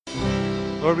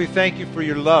Lord, we thank you for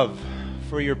your love,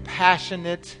 for your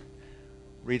passionate,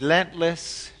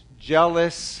 relentless,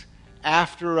 jealous,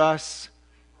 after us,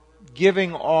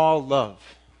 giving all love.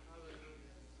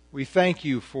 We thank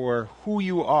you for who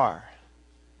you are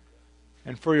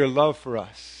and for your love for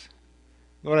us.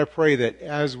 Lord, I pray that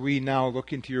as we now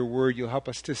look into your word, you'll help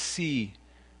us to see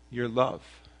your love.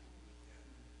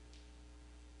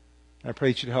 I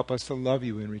pray that you'd help us to love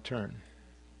you in return.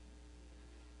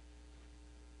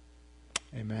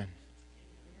 Amen.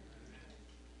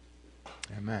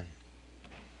 Amen.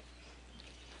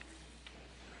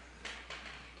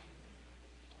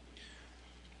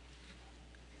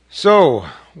 So,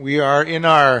 we are in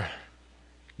our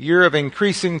year of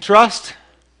increasing trust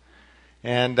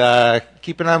and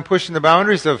keeping on pushing the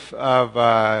boundaries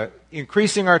of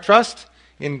increasing our trust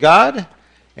in God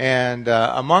and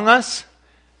among us.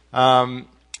 And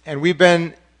we've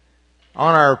been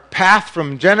on our path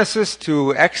from Genesis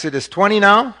to Exodus 20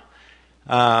 now.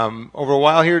 Over a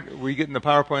while here, we're getting the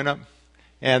PowerPoint up.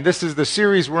 And this is the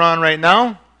series we're on right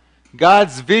now.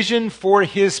 God's vision for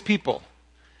his people.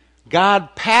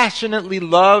 God passionately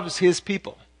loves his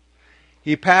people.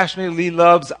 He passionately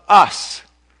loves us.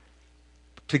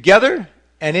 Together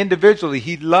and individually,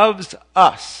 he loves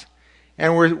us.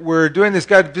 And we're doing this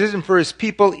God's vision for his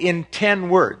people in 10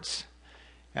 words.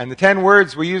 And the 10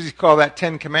 words, we usually call that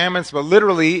 10 commandments, but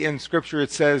literally in Scripture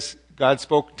it says God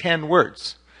spoke 10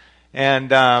 words. And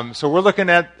so we're looking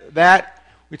at that.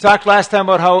 We talked last time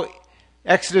about how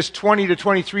Exodus 20 to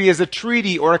 23 is a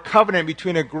treaty or a covenant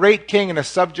between a great king and a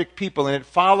subject people, and it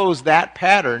follows that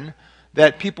pattern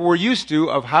that people were used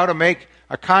to of how to make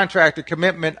a contract, a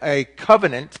commitment, a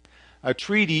covenant, a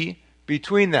treaty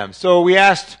between them. So we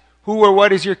asked, who or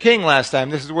what is your king last time?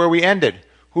 This is where we ended.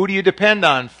 Who do you depend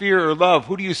on, fear or love?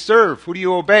 Who do you serve? Who do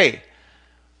you obey?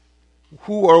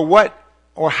 Who or what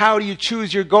or how do you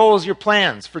choose your goals, your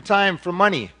plans for time, for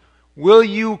money? Will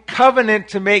you covenant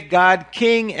to make God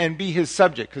king and be his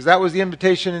subject? Because that was the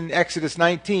invitation in Exodus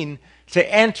 19,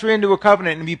 to enter into a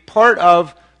covenant and be part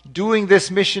of doing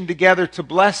this mission together to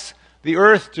bless the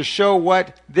earth, to show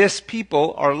what this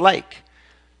people are like.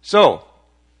 So,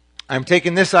 I'm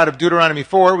taking this out of Deuteronomy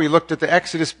 4. We looked at the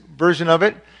Exodus version of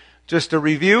it. Just a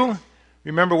review.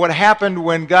 Remember what happened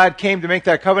when God came to make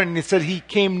that covenant, and he said you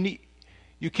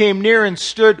came near and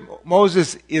stood.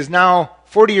 Moses is now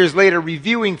 40 years later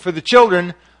reviewing for the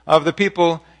children of the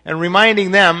people and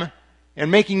reminding them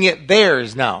and making it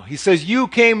theirs now. He says, you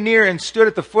came near and stood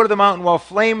at the foot of the mountain while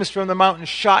flames from the mountain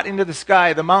shot into the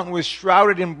sky. The mountain was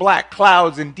shrouded in black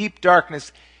clouds and deep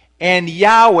darkness, and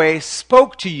Yahweh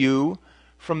spoke to you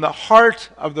from the heart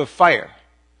of the fire.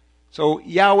 So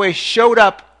Yahweh showed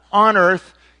up on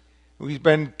earth. He's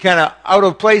been kind of out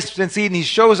of place since Eden. He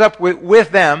shows up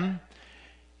with them.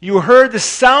 You heard the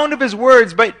sound of his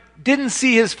words, but didn't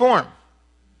see his form.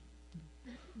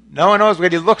 No one knows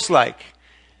what he looks like.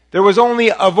 There was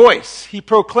only a voice. He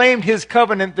proclaimed his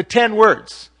covenant, the 10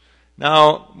 words.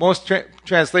 Now, most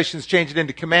translations change it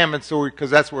into commandments because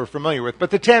that's what we're familiar with.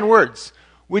 But the 10 words,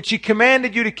 which he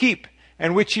commanded you to keep,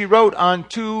 and which he wrote on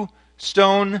 2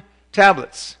 stone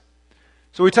tablets.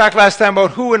 So we talked last time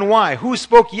about who and why. Who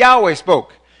spoke? Yahweh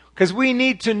spoke. Because we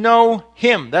need to know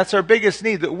him. That's our biggest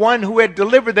need. The one who had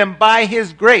delivered them by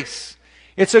his grace.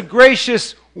 It's a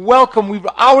gracious welcome. We've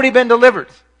already been delivered.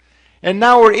 And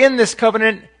now we're in this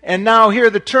covenant. And now here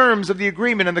are the terms of the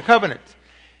agreement and the covenant.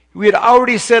 We had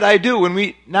already said I do.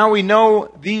 And now we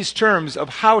know these terms of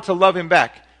how to love him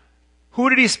back. Who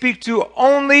did he speak to?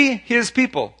 Only his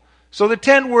people. So the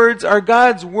 10 words are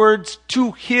God's words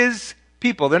to his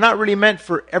people. They're not really meant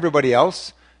for everybody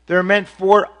else. They're meant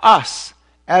for us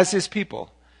as his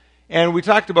people. And we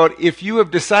talked about if you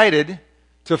have decided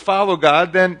to follow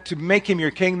God, then to make him your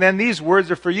king, then these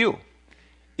words are for you.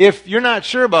 If you're not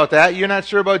sure about that, you're not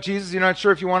sure about Jesus, you're not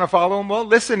sure if you want to follow him, well,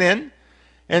 listen in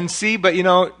and see, but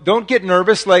don't get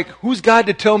nervous like, who's God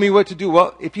to tell me what to do?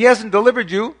 Well, if he hasn't delivered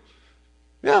you,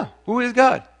 who is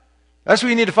God? That's what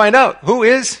you need to find out. Who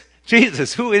is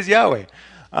Jesus? Who is Yahweh?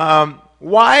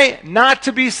 Why not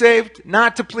to be saved,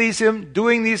 not to please him?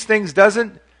 Doing these things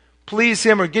doesn't please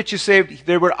him or get you saved.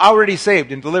 They were already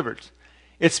saved and delivered.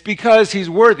 It's because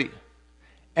he's worthy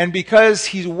and because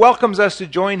he welcomes us to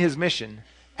join his mission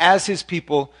as his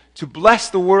people to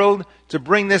bless the world, to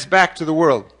bring this back to the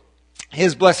world,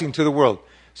 his blessing to the world.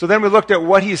 So then we looked at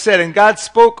what he said, and God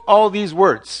spoke all these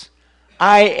words.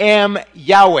 I am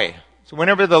Yahweh. So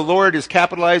whenever the Lord is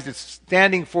capitalized, it's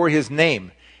standing for his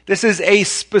name. This is a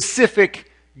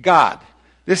specific God.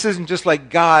 This isn't just like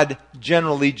God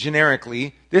generally,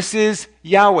 generically. This is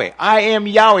Yahweh. I am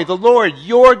Yahweh, the Lord,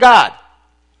 your God.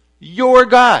 Your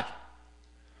God.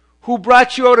 who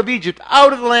brought you out of Egypt,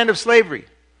 out of the land of slavery.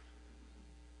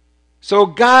 So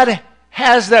God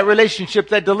has that relationship,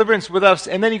 that deliverance with us.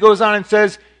 And then he goes on and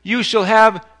says, you shall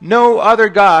have no other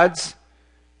gods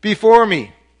before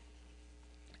me.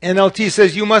 NLT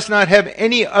says, you must not have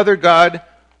any other God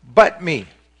but me.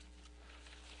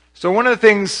 So one of the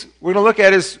things we're going to look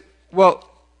at is, well,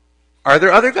 are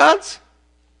there other gods?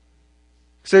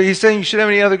 So he's saying you should have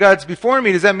any other gods before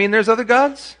me. Does that mean there's other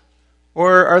gods?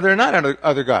 Or are there not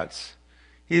other gods?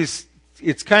 It's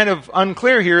kind of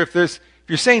unclear here. If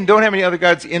you're saying don't have any other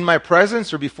gods in my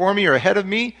presence or before me or ahead of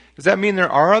me, does that mean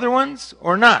there are other ones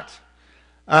or not?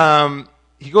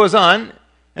 He goes on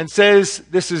and says,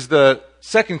 this is the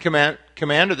second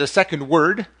command or the second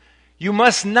word. You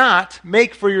must not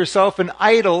make for yourself an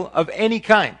idol of any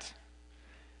kind.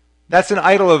 That's an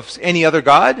idol of any other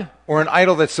god, or an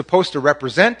idol that's supposed to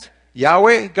represent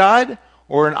Yahweh God,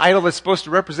 or an idol that's supposed to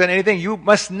represent anything. You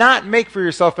must not make for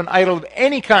yourself an idol of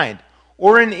any kind,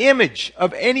 or an image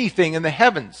of anything in the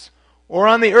heavens, or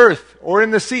on the earth, or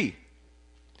in the sea.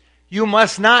 You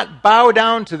must not bow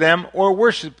down to them or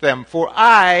worship them, for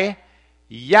I,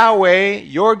 Yahweh,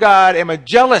 your God, am a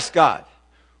jealous God,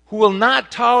 who will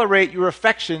not tolerate your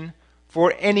affection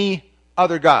for any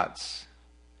other gods.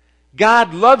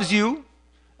 God loves you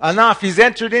enough, he's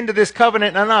entered into this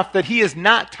covenant enough that he is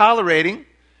not tolerating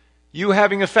you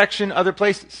having affection other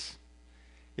places.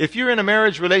 If you're in a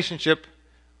marriage relationship,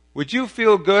 would you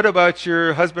feel good about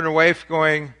your husband or wife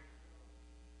going,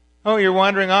 oh, you're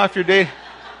wandering off your date?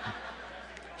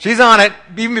 She's on it,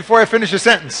 even before I finish a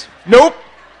sentence. Nope.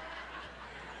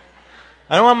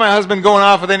 I don't want my husband going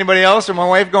off with anybody else or my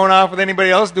wife going off with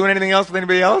anybody else, doing anything else with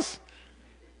anybody else.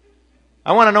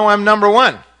 I want to know I'm number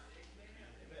one.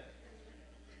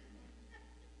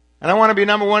 And I want to be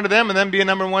number one to them and then be a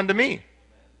number one to me.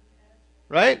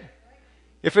 Right?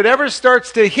 If it ever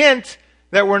starts to hint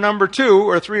that we're number 2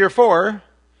 or 3 or 4,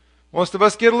 most of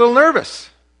us get a little nervous,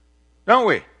 don't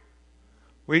we?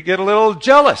 We get a little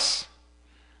jealous.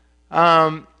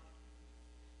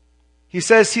 He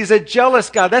says he's a jealous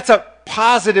God. That's a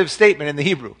positive statement in the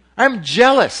Hebrew. I'm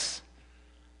jealous.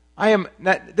 I am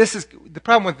not. This is the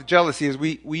problem with the jealousy is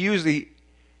we usually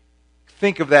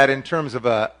think of that in terms of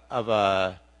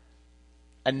a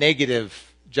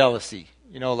negative jealousy.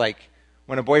 You know, like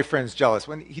when a boyfriend's jealous,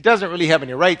 when he doesn't really have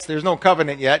any rights, there's no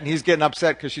covenant yet, and he's getting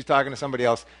upset because she's talking to somebody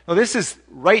else. No, this is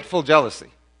rightful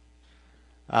jealousy.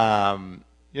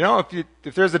 You know,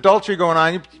 if there's adultery going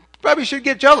on, you probably should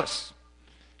get jealous,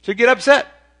 should get upset.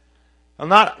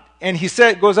 And he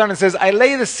goes on and says, I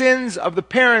lay the sins of the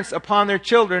parents upon their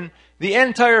children. The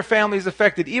entire family is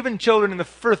affected, even children in the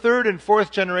third and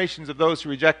fourth generations of those who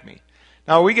reject me.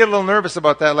 Now, we get a little nervous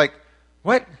about that, like,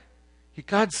 what?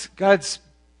 God's,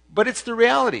 but it's the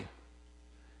reality.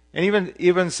 And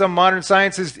even some modern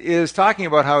science is talking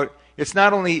about how it's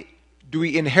not only do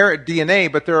we inherit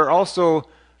DNA, but there are also,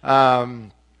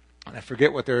 and I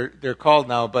forget what they're called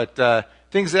now, but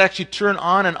things that actually turn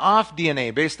on and off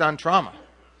DNA based on trauma.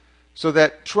 So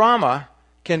that trauma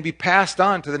can be passed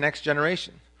on to the next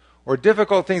generation. Or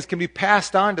difficult things can be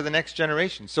passed on to the next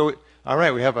generation. So, all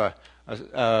right, we have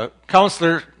a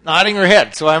counselor nodding her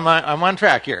head, so I'm on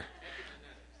track here.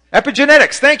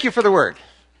 Epigenetics, thank you for the word.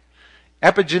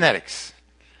 Epigenetics.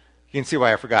 You can see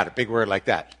why I forgot a big word like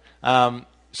that.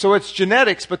 So it's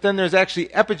genetics, but then there's actually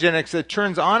epigenetics that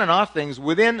turns on and off things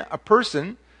within a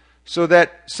person so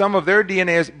that some of their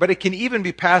DNA is, but it can even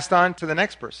be passed on to the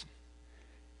next person.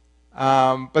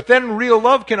 But then real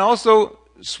love can also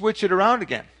switch it around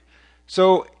again.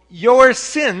 So your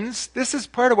sins, this is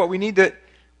part of what we need to,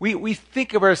 we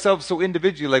think of ourselves so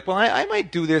individually, like, well, I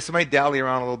might do this, I might dally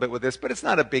around a little bit with this, but it's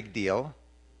not a big deal.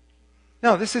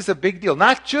 No, this is a big deal,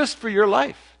 not just for your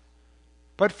life,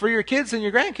 but for your kids and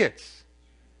your grandkids.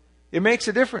 It makes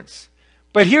a difference.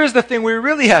 But here's the thing we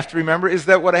really have to remember is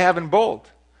that what I have in bold.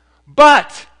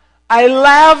 But I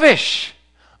lavish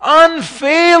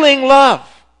unfailing love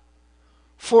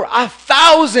for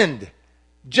 1,000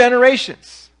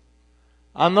 generations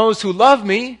on those who love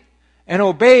me and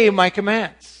obey my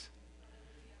commands.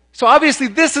 So obviously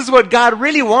this is what God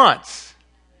really wants.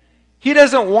 He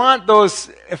doesn't want those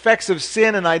effects of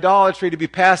sin and idolatry to be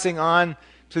passing on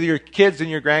to your kids and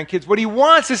your grandkids. What he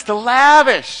wants is to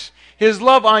lavish his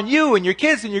love on you and your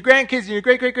kids and your grandkids and your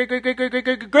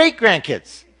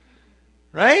great-great-great-great-great-great-great-grandkids.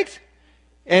 Right?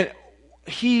 And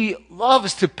he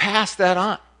loves to pass that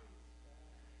on.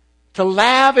 To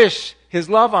lavish his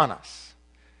love on us.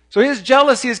 So his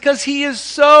jealousy is because he is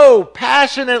so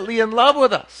passionately in love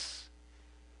with us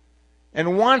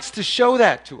and wants to show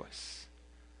that to us.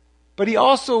 But he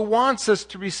also wants us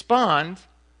to respond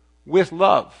with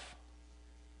love.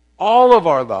 all of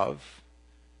our love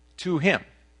to him.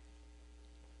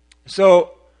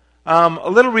 So, a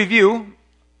little review.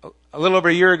 A little over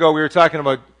a year ago, we were talking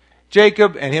about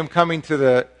Jacob and him coming to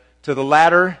the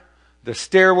ladder, the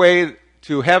stairway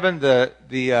to heaven,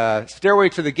 the stairway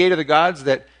to the gate of the gods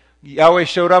that Yahweh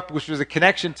showed up, which was a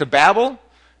connection to Babel.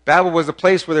 Babel was a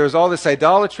place where there was all this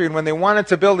idolatry, and when they wanted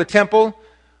to build a temple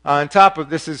on top of,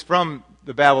 this is from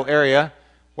the Babel area,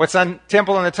 what's on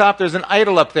temple on the top? There's an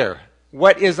idol up there.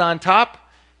 What is on top?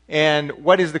 And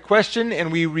what is the question?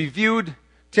 And we reviewed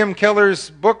Tim Keller's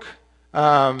book,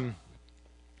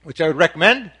 which I would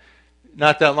recommend,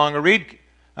 not that long a read,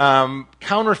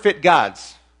 Counterfeit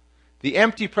Gods. The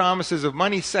empty promises of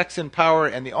money, sex, and power,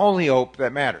 and the only hope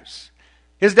that matters.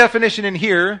 His definition in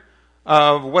here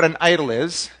of what an idol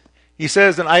is, he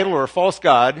says an idol or a false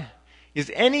god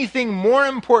is anything more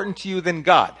important to you than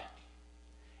God.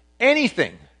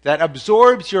 Anything that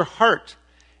absorbs your heart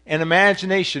and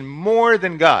imagination more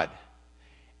than God.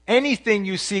 Anything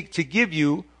you seek to give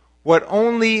you what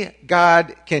only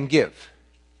God can give.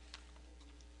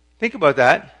 Think about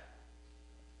that.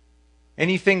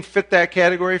 Anything fit that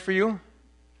category for you?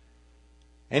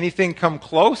 Anything come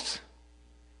close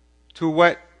to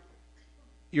what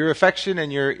your affection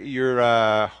and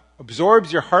your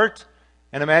absorbs your heart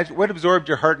and imagine? What absorbed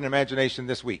your heart and imagination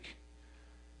this week?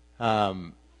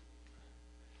 So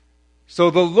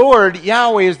the Lord,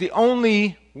 Yahweh, is the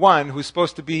only one who's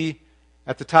supposed to be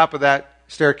at the top of that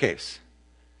staircase.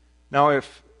 Now,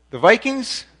 if the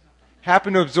Vikings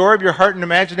happen to absorb your heart and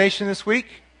imagination this week,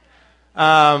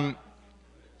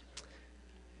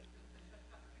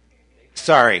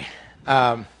 sorry.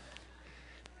 That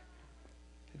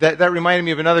reminded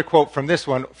me of another quote from this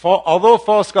one. Although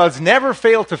false gods never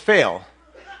fail to fail,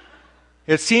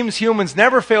 it seems humans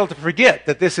never fail to forget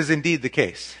that this is indeed the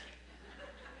case.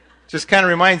 Just kind of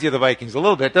reminds you of the Vikings a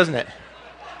little bit, doesn't it?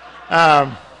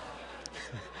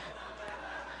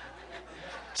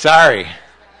 Sorry.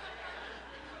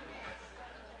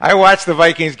 I watched the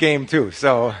Vikings game too,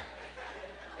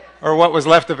 or what was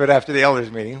left of it after the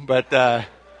elders meeting. But but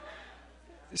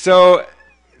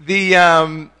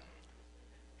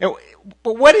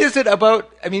what is it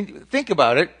about? I mean, think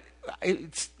about it.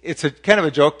 It's a kind of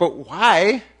a joke, but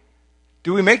why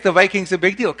do we make the Vikings a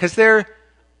big deal? Because they're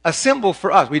a symbol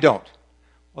for us. We don't.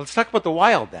 Well, let's talk about the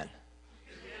Wild then.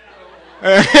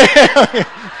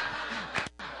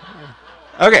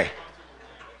 Okay.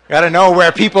 Got to know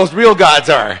where people's real gods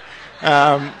are.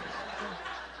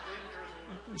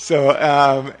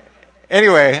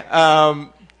 Anyway,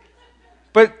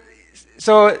 but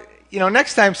so,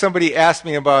 next time somebody asks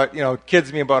me about,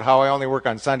 kids me about how I only work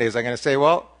on Sundays, I'm going to say,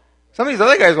 well, some of these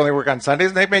other guys only work on Sundays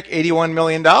and they make $81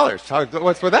 million.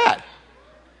 What's with that?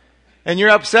 And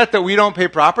you're upset that we don't pay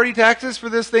property taxes for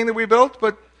this thing that we built,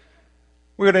 but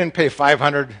we didn't pay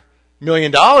 $500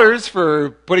 million for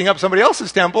putting up somebody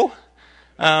else's temple.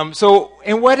 And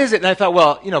what is it? And I thought,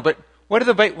 but what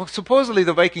are well, supposedly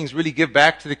the Vikings really give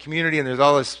back to the community, and there's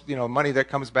all this, money that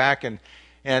comes back,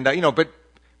 but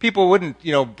people wouldn't,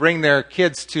 bring their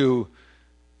kids to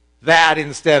that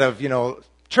instead of,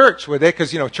 church, would they?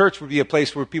 Because, church would be a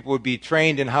place where people would be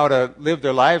trained in how to live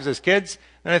their lives as kids.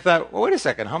 And I thought, well, wait a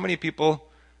second, how many people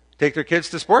take their kids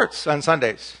to sports on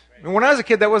Sundays? I mean, when I was a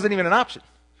kid, that wasn't even an option.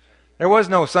 There was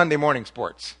no Sunday morning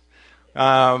sports.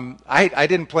 I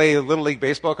didn't play Little League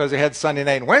Baseball because they had Sunday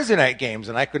night and Wednesday night games,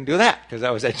 and I couldn't do that because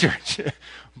I was at church.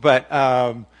 But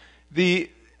the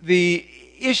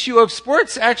issue of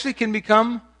sports actually can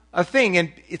become a thing,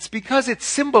 and it's because it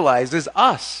symbolizes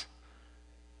us.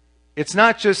 It's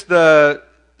not just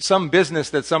some business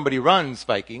that somebody runs,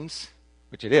 Vikings,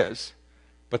 which it is,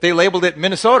 but they labeled it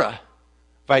Minnesota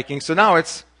Vikings, so now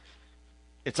it's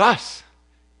us.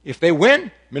 If they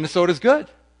win, Minnesota's good,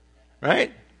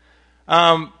 right?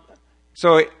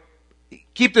 So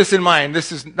keep this in mind.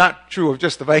 This is not true of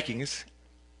just the Vikings.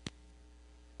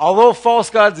 Although false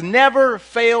gods never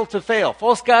fail to fail,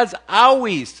 false gods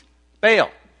always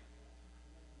fail.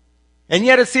 And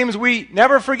yet it seems we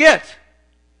never forget.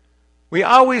 We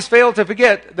always fail to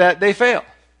forget that they fail.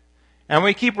 And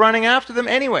we keep running after them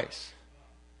anyways.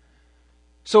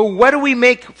 So what do we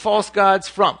make false gods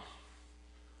from?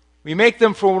 We make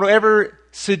them from whatever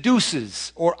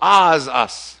seduces or awes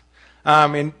us.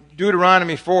 In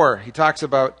Deuteronomy 4, he talks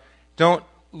about don't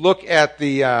look at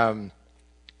the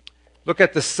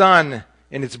sun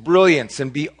and its brilliance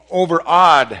and be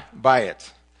overawed by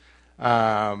it.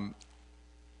 Let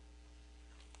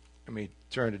me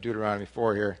turn to Deuteronomy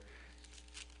 4 here.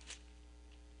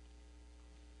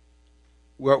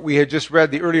 What we had just read,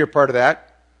 the earlier part of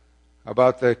that,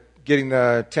 about getting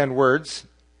the 10 words.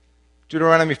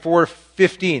 Deuteronomy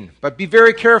 4:15. But be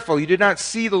very careful. You did not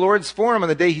see the Lord's form on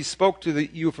the day he spoke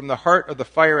to you from the heart of the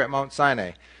fire at Mount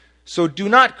Sinai. So do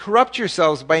not corrupt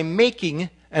yourselves by making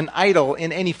an idol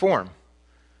in any form,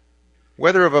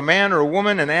 whether of a man or a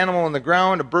woman, an animal on the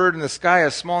ground, a bird in the sky,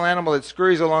 a small animal that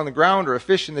scurries along the ground, or a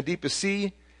fish in the deepest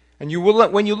sea. And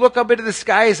when you look up into the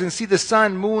skies and see the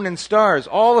sun, moon, and stars,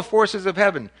 all the forces of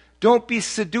heaven, don't be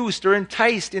seduced or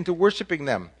enticed into worshiping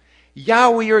them.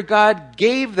 Yahweh your God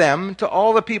gave them to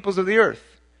all the peoples of the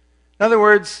earth. In other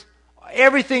words,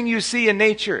 everything you see in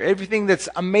nature, everything that's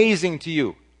amazing to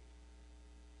you,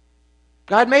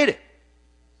 God made it.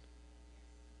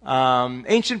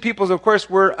 Ancient peoples, of course,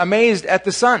 were amazed at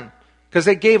the sun because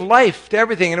it gave life to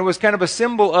everything, and it was kind of a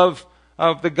symbol of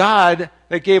the God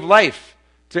that gave life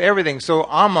to everything. So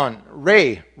Ammon,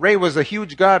 Re was a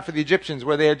huge god for the Egyptians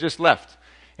where they had just left.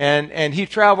 And he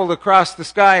traveled across the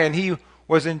sky, and he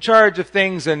was in charge of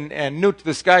things, and Nut,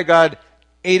 the sky god,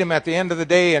 ate him at the end of the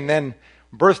day and then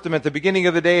birthed him at the beginning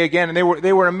of the day again. And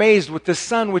they were amazed with the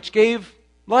sun, which gave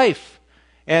life.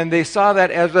 And they saw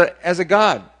that as a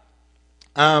god.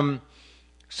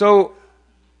 So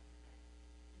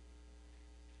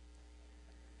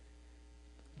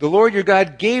the Lord your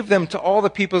God gave them to all the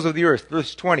peoples of the earth.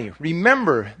 Verse 20.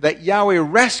 Remember that Yahweh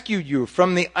rescued you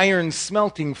from the iron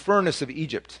smelting furnace of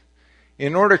Egypt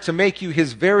in order to make you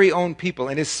his very own people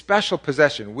and his special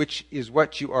possession, which is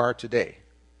what you are today.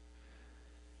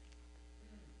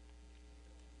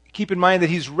 Keep in mind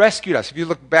that he's rescued us. If you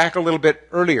look back a little bit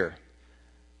earlier,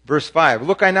 verse 5,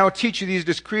 look, I now teach you these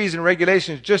decrees and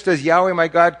regulations just as Yahweh my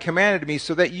God commanded me,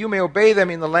 so that you may obey them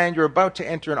in the land you're about to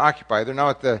enter and occupy. They're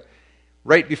now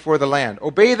right before the land.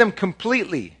 Obey them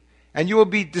completely, and you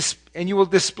will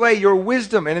display your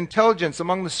wisdom and intelligence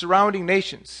among the surrounding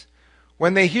nations.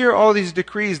 When they hear all these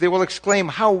decrees, they will exclaim,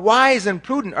 how wise and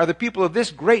prudent are the people of this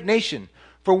great nation.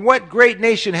 For what great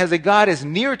nation has a God as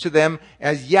near to them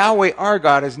as Yahweh our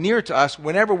God is near to us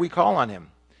whenever we call on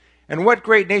him? And what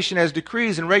great nation has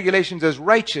decrees and regulations as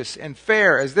righteous and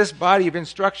fair as this body of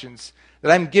instructions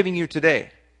that I'm giving you today?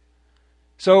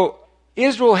 So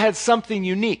Israel had something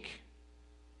unique.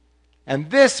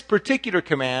 And this particular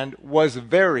command was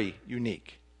very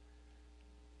unique.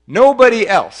 Nobody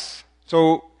else.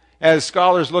 So as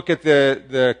scholars look at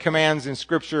the commands in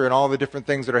Scripture and all the different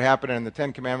things that are happening in the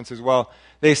Ten Commandments as well,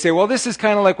 they say, well, this is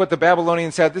kind of like what the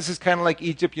Babylonians had. This is kind of like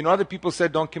Egypt. You know, other people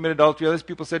said don't commit adultery. Other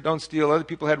people said don't steal. Other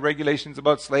people had regulations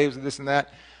about slaves and this and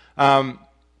that.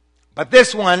 But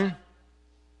this one,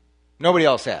 nobody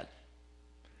else had.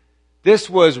 This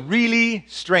was really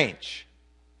strange.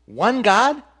 One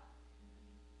God?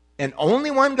 And only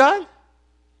one God?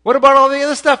 What about all the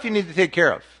other stuff you need to take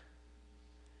care of?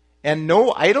 And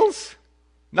no idols?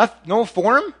 No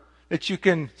form that you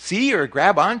can see or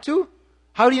grab onto?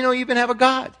 How do you know you even have a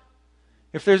God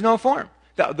if there's no form?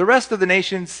 The rest of the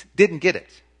nations didn't get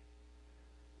it.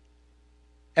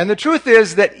 And the truth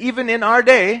is that even in our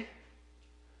day,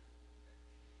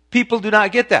 people do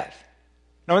not get that.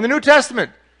 Now in the New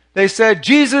Testament, they said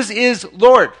Jesus is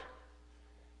Lord.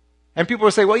 And people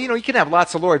will say, well, you can have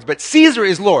lots of lords, but Caesar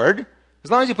is Lord. As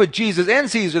long as you put Jesus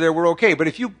and Caesar there, we're okay. But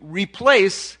if you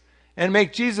replace and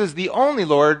make Jesus the only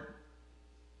Lord,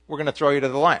 we're going to throw you to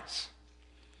the lions.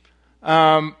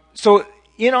 So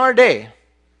in our day,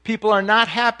 people are not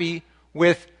happy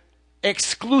with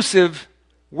exclusive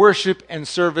worship and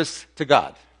service to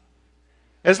God.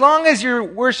 As long as your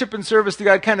worship and service to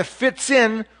God kind of fits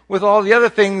in with all the other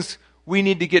things we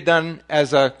need to get done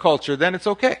as a culture, then it's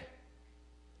okay.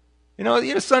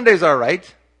 Sunday's all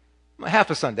right.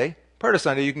 Half a Sunday. Part of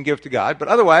Sunday you can give to God. But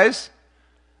otherwise,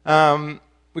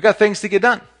 we got things to get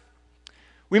done.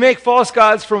 We make false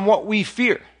gods from what we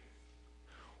fear.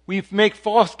 We make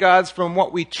false gods from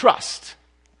what we trust.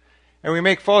 And we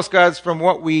make false gods from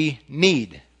what we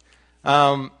need.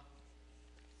 This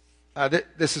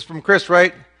is from Chris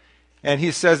Wright, and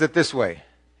he says it this way.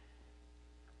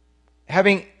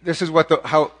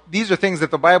 These are things that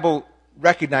the Bible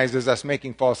recognizes us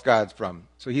making false gods from.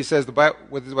 So he says, this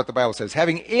is what the Bible says.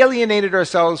 Having alienated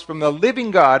ourselves from the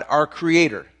living God, our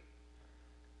Creator,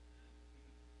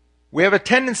 we have a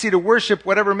tendency to worship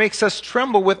whatever makes us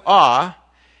tremble with awe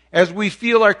as we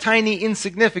feel our tiny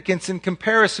insignificance in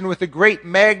comparison with the great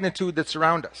magnitude that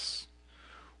surrounds us.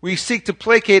 We seek to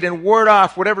placate and ward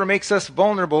off whatever makes us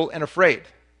vulnerable and afraid.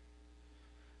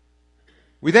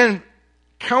 We then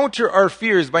counter our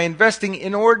fears by investing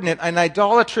inordinate and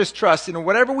idolatrous trust in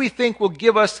whatever we think will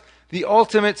give us the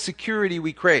ultimate security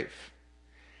we crave.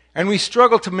 And we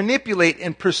struggle to manipulate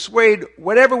and persuade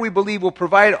whatever we believe will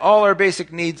provide all our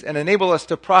basic needs and enable us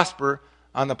to prosper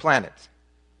on the planet.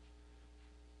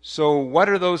 So what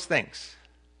are those things?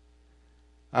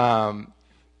 Then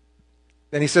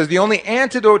he says, the only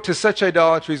antidote to such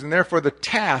idolatries, and therefore the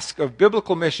task of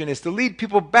biblical mission, is to lead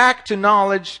people back to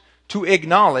knowledge, to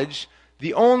acknowledge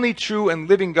the only true and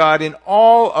living God in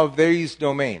all of these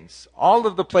domains, all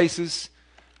of the places.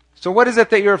 So what is it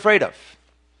that you're afraid of?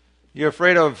 You're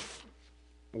afraid of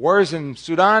wars in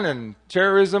Sudan and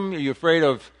terrorism? Are you afraid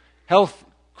of health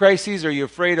crises? Are you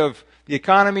afraid of the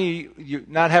economy, you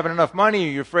not having enough money?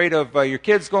 Are you afraid of your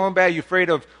kids going bad? Are you afraid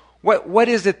of what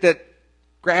is it that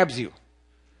grabs you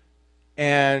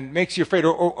and makes you afraid?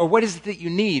 Or what is it that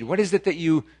you need? What is it that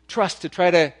you trust to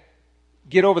try to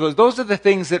get over those? Those are the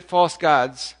things that false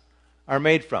gods are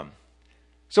made from.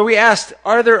 So we asked,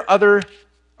 are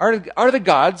the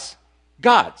gods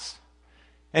gods?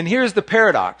 And here's the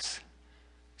paradox.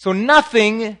 So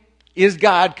nothing is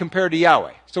God compared to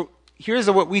Yahweh. So here's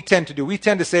what we tend to do. We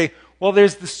tend to say, well,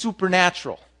 there's the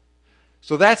supernatural.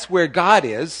 So that's where God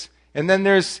is. And then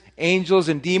there's angels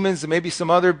and demons and maybe some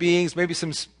other beings, maybe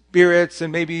some spirits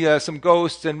and maybe some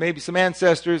ghosts and maybe some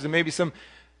ancestors and maybe some...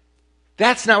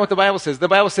 That's not what the Bible says. The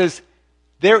Bible says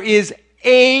there is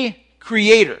a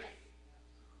creator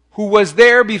who was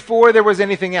there before there was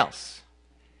anything else.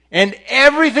 And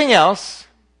everything else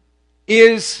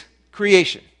is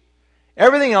creation.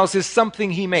 Everything else is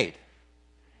something he made.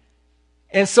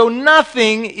 And so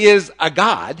nothing is a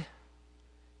god.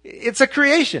 It's a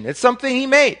creation. It's something he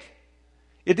made.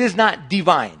 It is not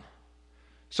divine.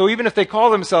 So even if they call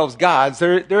themselves gods,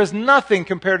 there is nothing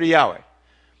compared to Yahweh.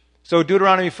 So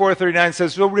Deuteronomy 4:39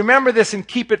 says, so remember this and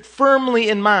keep it firmly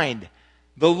in mind.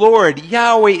 The Lord,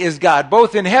 Yahweh, is God,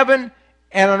 both in heaven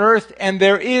and on earth, and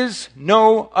there is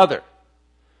no other.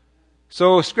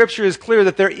 So Scripture is clear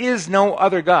that there is no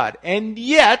other God. And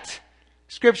yet,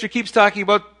 Scripture keeps talking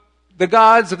about the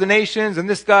gods of the nations and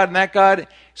this God and that God.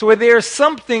 So there's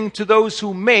something to those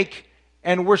who make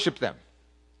and worship them.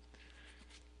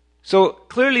 So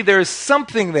clearly there is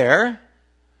something there,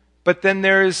 but then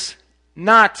there's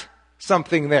not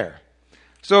something there.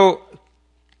 So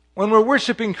when we're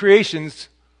worshiping creations,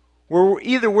 we're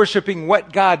either worshiping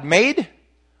what God made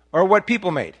or what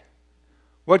people made.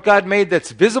 What God made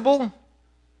that's visible,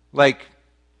 like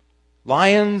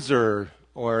lions or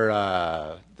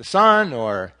the sun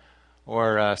or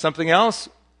something else,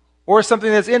 or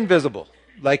something that's invisible,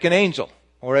 like an angel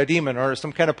or a demon or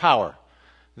some kind of power.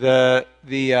 The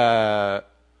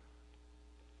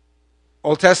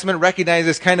Old Testament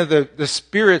recognizes kind of the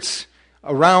spirits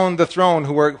around the throne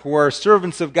who are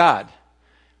servants of God.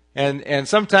 And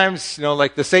sometimes,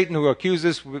 like the Satan who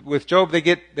accuses with Job, they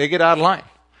get out of line.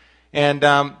 And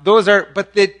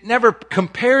but it never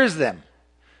compares them.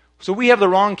 So we have the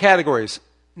wrong categories.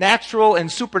 Natural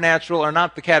and supernatural are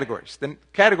not the categories. The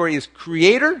category is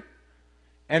creator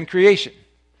and creation.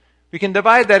 We can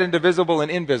divide that into visible and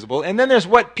invisible. And then there's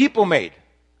what people made.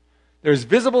 There's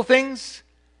visible things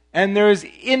and there's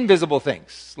invisible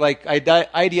things, like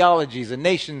ideologies and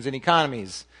nations and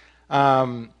economies.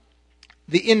 The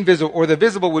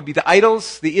visible would be the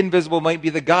idols. The invisible might be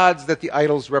the gods that the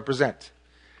idols represent.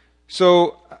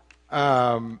 So,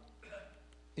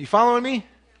 you following me?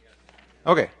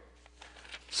 Okay.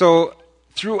 So,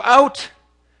 throughout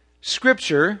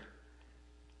Scripture,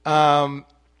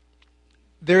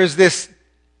 there is this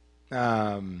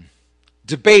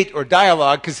debate or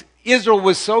dialogue, because Israel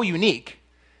was so unique.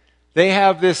 They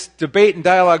have this debate and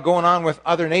dialogue going on with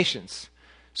other nations.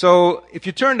 So, if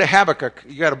you turn to Habakkuk,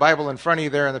 you got a Bible in front of you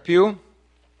there in the pew.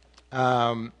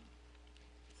 Now,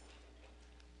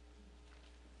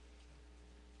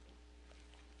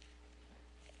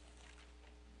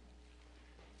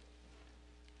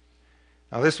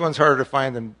 this one's harder to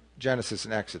find than Genesis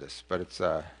and Exodus, but it's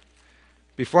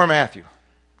before Matthew,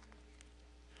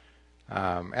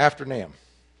 after Nahum,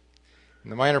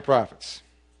 and the minor prophets.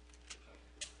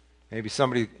 Maybe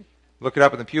somebody look it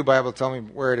up in the Pew Bible. Tell me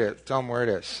where it is. Tell them where it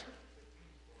is.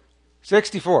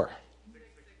 64.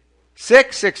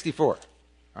 664.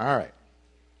 All right.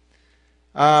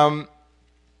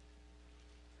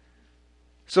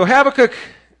 So Habakkuk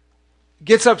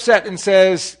gets upset and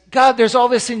says, God, there's all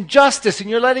this injustice, and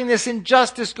you're letting this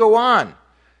injustice go on.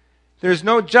 There's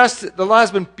no justice. The law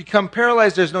has become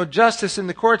paralyzed. There's no justice in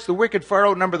the courts. The wicked far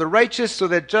outnumber the righteous, so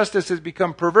that justice has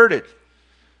become perverted.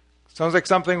 Sounds like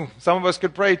something some of us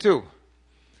could pray too.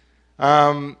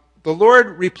 The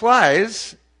Lord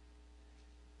replies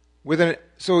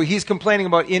so he's complaining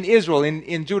about in Israel,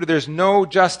 in Judah, there's no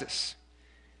justice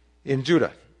in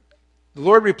Judah. The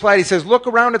Lord replied, he says, look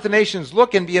around at the nations,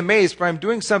 look and be amazed, for I'm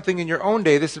doing something in your own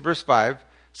day, this is verse 5,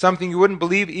 something you wouldn't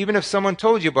believe even if someone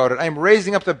told you about it. I'm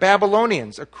raising up the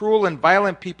Babylonians, a cruel and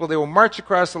violent people. They will march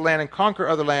across the land and conquer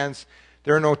other lands.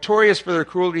 They're notorious for their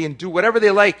cruelty and do whatever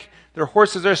they like. Their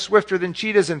horses are swifter than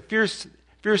cheetahs and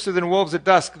fiercer than wolves at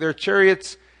dusk. Their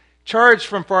chariots charge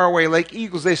from far away. Like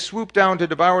eagles, they swoop down to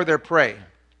devour their prey.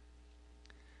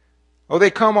 Oh,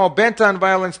 they come all bent on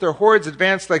violence. Their hordes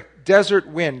advance like desert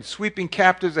wind, sweeping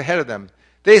captives ahead of them.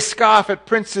 They scoff at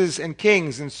princes and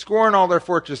kings and scorn all their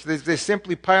fortresses. They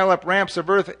simply pile up ramps of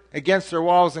earth against their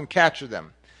walls and capture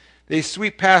them. They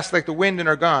sweep past like the wind and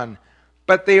are gone.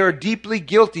 But they are deeply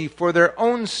guilty, for their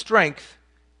own strength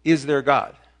is their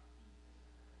God.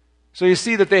 So you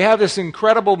see that they have this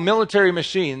incredible military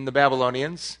machine, the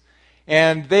Babylonians,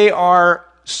 and they are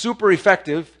super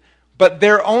effective, but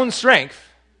their own strength,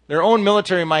 their own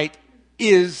military might,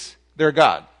 is their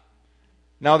God.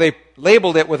 Now they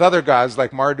labeled it with other gods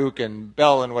like Marduk and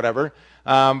Bel and whatever,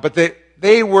 but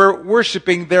they were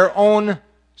worshiping their own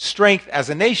strength as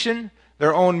a nation,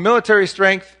 their own military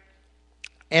strength,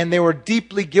 and they were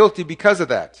deeply guilty because of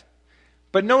that.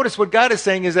 But notice what God is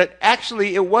saying is that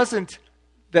actually it wasn't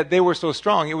that they were so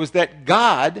strong. It was that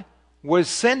God was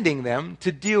sending them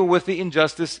to deal with the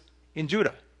injustice in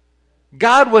Judah.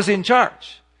 God was in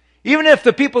charge. Even if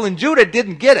the people in Judah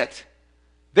didn't get it,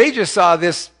 they just saw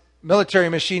this military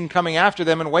machine coming after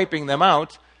them and wiping them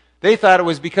out. They thought it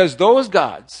was because those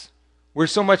gods were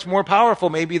so much more powerful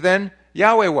maybe than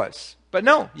Yahweh was. But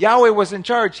no, Yahweh was in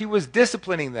charge. He was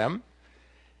disciplining them.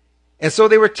 And so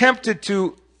they were tempted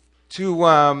to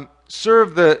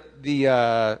serve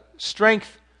the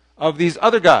strength of these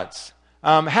other gods.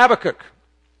 Habakkuk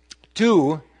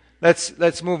 2,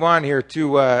 let's move on here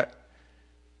to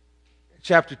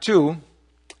chapter 2.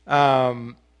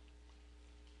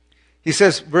 He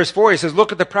says, verse 4, he says,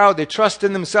 "Look at the proud, they trust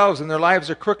in themselves and their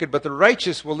lives are crooked, but the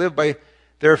righteous will live by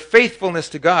their faithfulness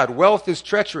to God. Wealth is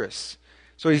treacherous."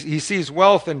 So he sees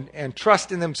wealth and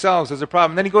trust in themselves as a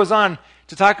problem. Then he goes on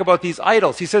to talk about these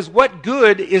idols. He says, "What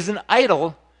good is an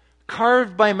idol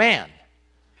carved by man,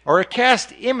 or a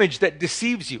cast image that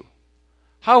deceives you?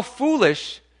 How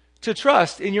foolish to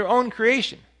trust in your own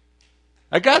creation,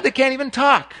 a God that can't even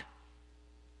talk.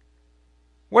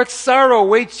 What sorrow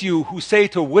awaits you who say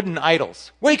to wooden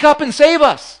idols, 'Wake up and save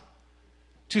us!'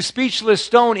 To speechless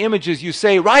stone images you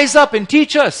say, 'Rise up and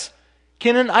teach us!'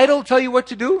 Can an idol tell you what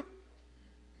to do?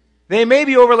 They may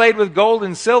be overlaid with gold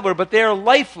and silver, but they are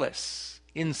lifeless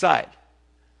inside.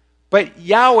 But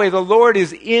Yahweh, the Lord,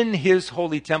 is in his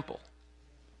holy temple.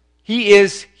 He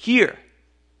is here.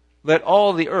 Let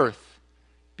all the earth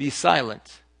be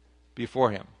silent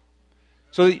before him."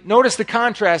 So notice the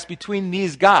contrast between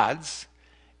these gods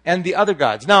and the other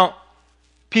gods. Now,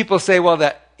 people say, well,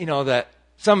 that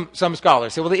some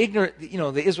scholars say, well,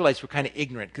 the Israelites were kind of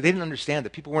ignorant because they didn't understand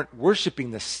that people weren't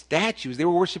worshiping the statues; they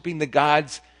were worshiping the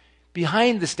gods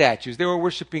behind the statues. They were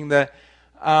worshiping but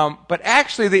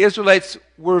actually the Israelites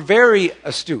were very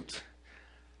astute.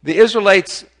 The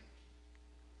Israelites,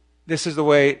 this is the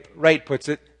way Wright puts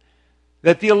it,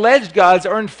 that the alleged gods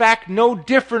are in fact no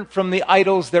different from the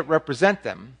idols that represent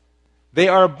them. They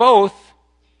are both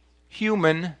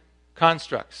human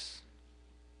constructs.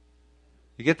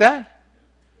 You get that?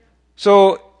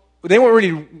 So they weren't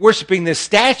really worshiping this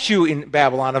statue in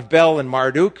Babylon of Bel and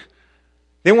Marduk.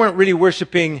 They weren't really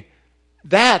worshiping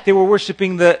that. They were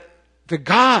worshiping the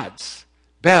gods,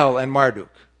 Bel and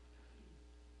Marduk.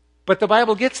 But the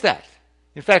Bible gets that.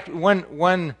 In fact,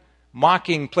 one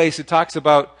mocking place it talks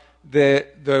about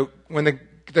when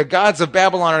the gods of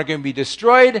Babylon are going to be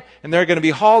destroyed and they're going to be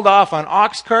hauled off on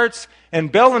ox carts,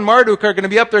 and Bel and Marduk are going to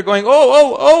be up there going,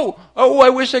 oh, I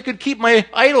wish I could keep my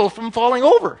idol from falling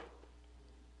over.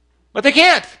 But they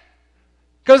can't,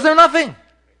 because they're nothing,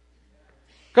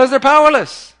 because they're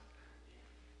powerless.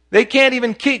 They can't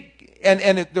even keep,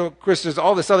 and of course there's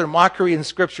all this other mockery in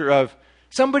Scripture of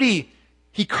somebody,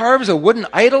 he carves a wooden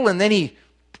idol and then he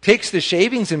takes the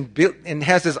shavings and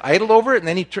has his idol over it, and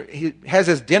then he has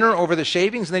his dinner over the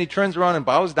shavings, and then he turns around and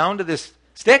bows down to this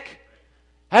stick.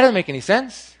 That doesn't make any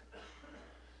sense.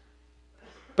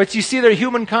 But you see, they're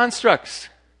human constructs.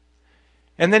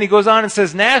 And then he goes on and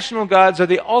says, national gods are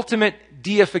the ultimate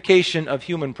deification of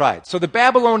human pride. So the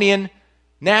Babylonian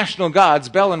national gods,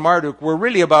 Bel and Marduk, were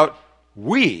really about,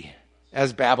 we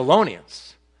as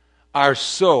Babylonians are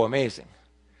so amazing.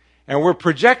 And we're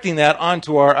projecting that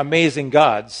onto our amazing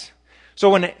gods. So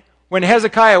when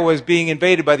Hezekiah was being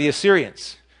invaded by the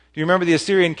Assyrians, do you remember the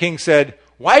Assyrian king said,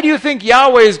 "Why do you think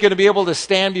Yahweh is going to be able to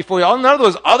stand before you? None of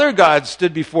those other gods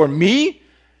stood before me,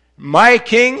 my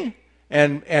king,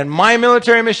 and my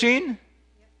military machine."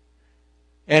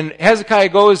 And Hezekiah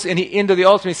goes into the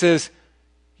altar and he says,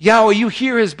 "Yahweh, you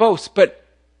hear his boasts, but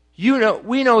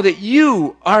we know that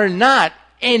you are not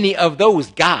any of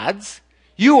those gods.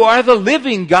 You are the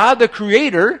living God, the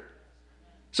creator.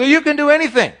 So you can do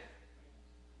anything.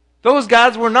 Those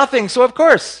gods were nothing, so of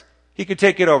course he could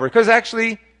take it over. Because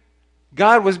actually,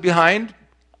 God was behind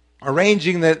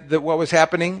arranging what was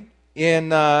happening in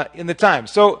the time.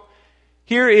 So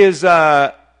here is,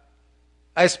 I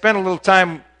spent a little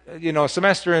time, a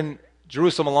semester in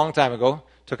Jerusalem a long time ago.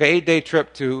 Took an 8-day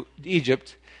trip to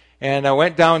Egypt, and I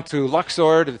went down to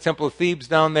Luxor, to the Temple of Thebes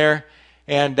down there.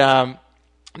 And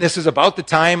this is about the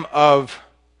time of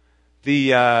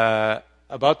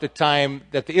about the time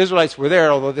that the Israelites were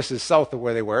there, although this is south of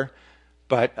where they were.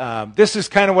 But this is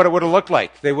kind of what it would have looked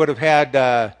like. They would have had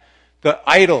the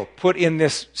idol put in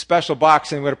this special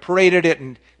box, and would have paraded it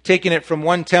and taken it from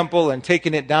one temple and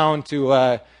taken it down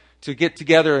to get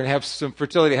together and have some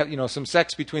fertility, some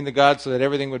sex between the gods, so that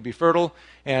everything would be fertile.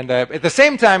 And at the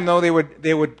same time, though, they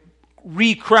would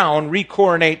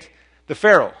recoronate the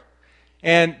Pharaoh.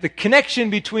 And the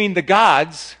connection between the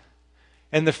gods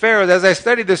and the Pharaoh, as I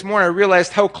studied this morning, I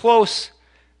realized how close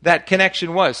that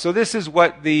connection was. So this is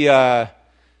what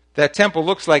that temple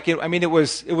looks like. It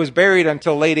was buried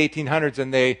until late 1800s,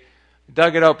 and they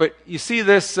dug it out. But you see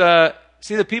this,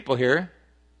 see the people here?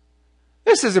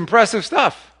 This is impressive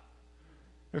stuff.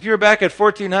 If you were back at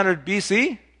 1400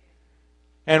 BC,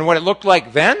 and what it looked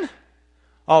like then,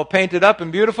 all painted up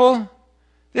and beautiful,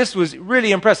 this was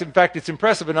really impressive. In fact, it's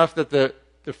impressive enough that the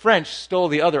French stole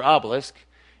the other obelisk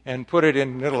and put it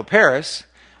in the middle of Paris,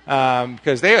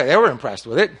 because they were impressed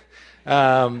with it.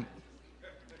 And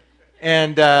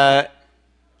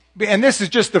this is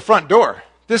just the front door.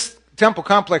 This temple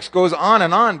complex goes on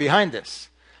and on behind this.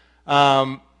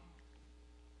 So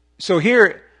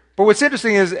here, but what's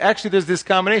interesting is actually there's this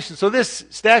combination. So this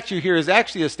statue here is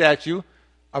actually a statue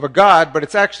of a god, but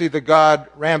it's actually the god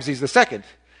Ramses II.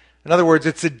 In other words,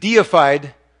 it's a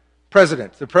deified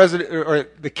president. The president or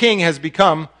the king has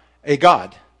become a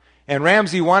god, and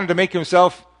Ramses wanted to make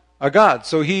himself a god.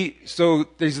 So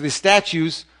there's the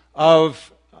statues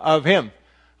of him.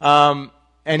 And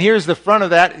here's the front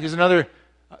of that. Here's another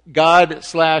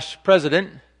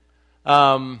god/president.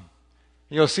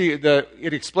 You'll see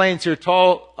it explains here,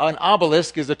 an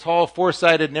obelisk is a tall,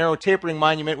 four-sided, narrow, tapering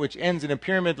monument which ends in a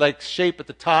pyramid-like shape at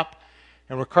the top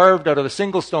and were carved out of a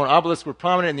single stone. Obelisks were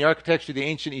prominent in the architecture of the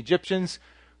ancient Egyptians,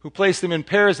 who placed them in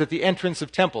pairs at the entrance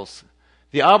of temples.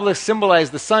 The obelisk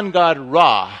symbolized the sun god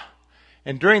Ra,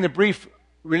 and during the brief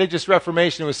religious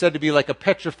reformation, it was said to be like a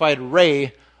petrified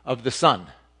ray of the sun.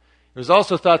 It was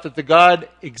also thought that the god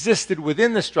existed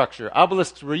within the structure.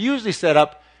 Obelisks were usually set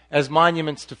up as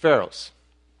monuments to pharaohs.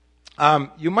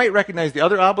 You might recognize the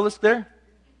other obelisk there.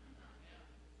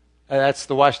 That's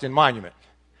the Washington Monument,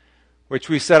 which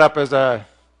we set up as to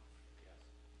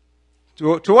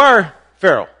our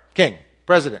pharaoh, king,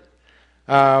 president.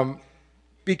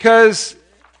 Because,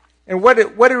 and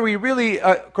what are we really,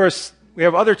 of course, we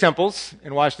have other temples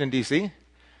in Washington, D.C.,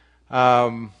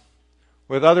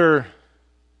 with other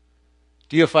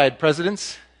deified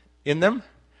presidents in them.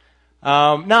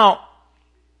 Now,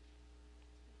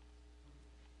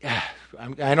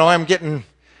 I know I'm getting...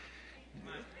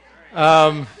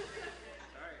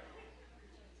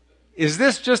 is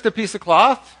this just a piece of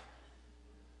cloth?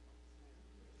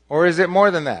 Or is it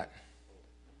more than that?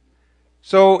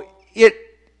 So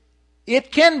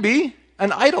it can be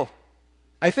an idol,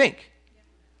 I think.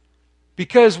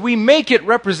 Because we make it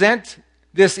represent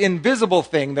this invisible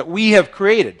thing that we have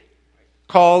created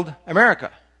called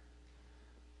America.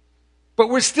 But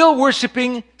we're still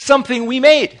worshiping something we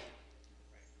made.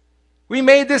 We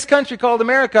made this country called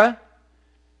America,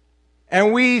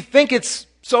 and we think it's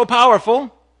so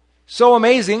powerful, so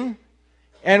amazing,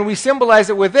 and we symbolize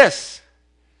it with this.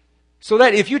 So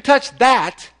that if you touch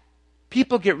that,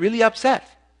 people get really upset.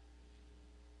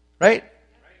 Right?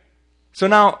 So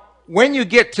now, when you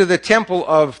get to the temple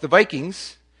of the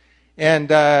Vikings, and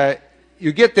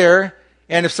you get there,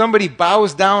 and if somebody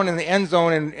bows down in the end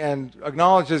zone and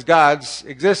acknowledges God's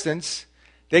existence,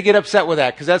 they get upset with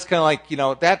that, because that's kind of like,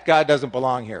 that God doesn't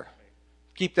belong here.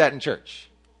 Keep that in church.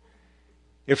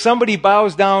 If somebody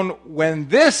bows down when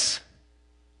this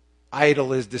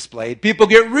idol is displayed, people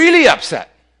get really upset,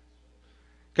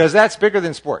 because that's bigger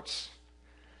than sports.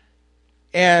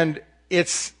 And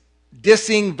it's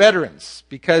dissing veterans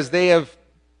because they have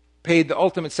paid the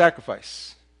ultimate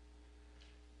sacrifice.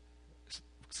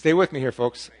 Stay with me here,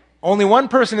 folks. Only one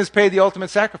person has paid the ultimate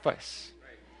sacrifice.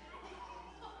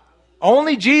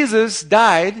 Only Jesus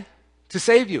died to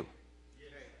save you.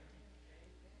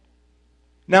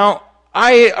 Now,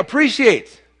 I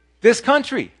appreciate this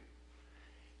country.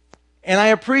 And I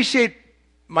appreciate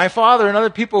my father and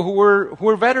other people who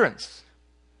were veterans.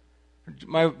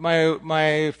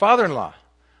 My father-in-law.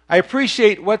 I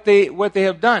appreciate what they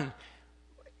have done.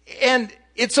 And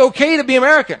it's okay to be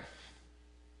American.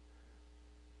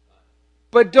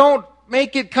 But don't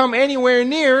make it come anywhere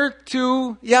near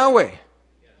to Yahweh.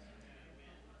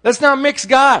 Let's not mix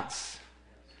gods.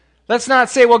 Let's not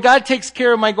say, well, God takes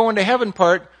care of my going to heaven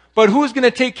part, but who's going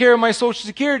to take care of my Social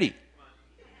Security?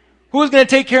 Who's going to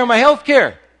take care of my health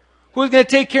care? Who's going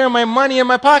to take care of my money in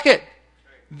my pocket?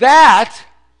 That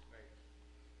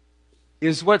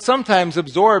is what sometimes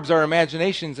absorbs our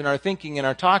imaginations and our thinking and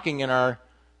our talking and our...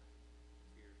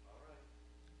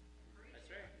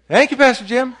 Thank you, Pastor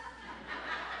Jim.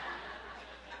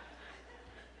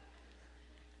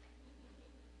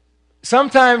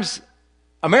 Sometimes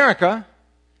America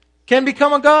can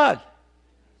become a god.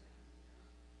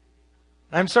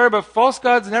 I'm sorry, but false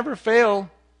gods never fail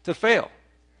to fail.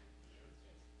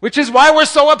 Which is why we're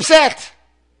so upset.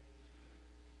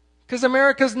 Because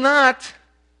America's not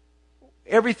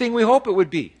everything we hope it would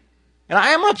be. And I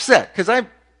am upset because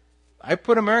I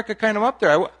put America kind of up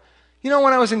there. When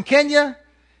I was in Kenya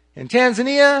and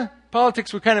Tanzania,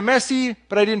 politics were kind of messy,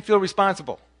 but I didn't feel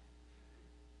responsible.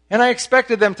 And I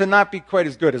expected them to not be quite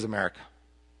as good as America.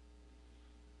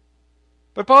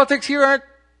 But politics here aren't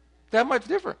that much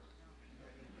different.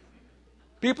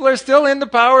 People are still into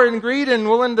power and greed and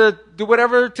willing to do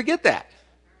whatever to get that.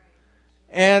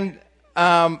 And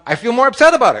I feel more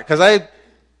upset about it because I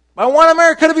want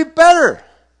America to be better.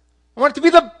 I want it to be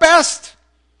the best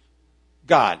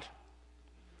God.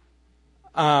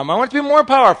 I want it to be more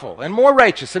powerful and more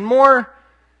righteous and more...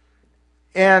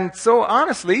 And so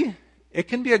honestly, it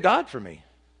can be a God for me.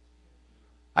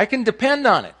 I can depend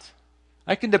on it.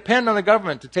 I can depend on the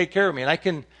government to take care of me. And I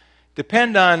can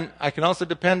also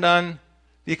depend on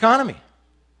the economy.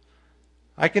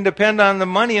 I can depend on the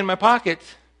money in my pocket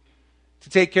to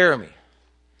take care of me,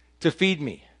 to feed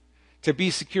me, to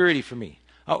be security for me.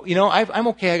 Oh, I'm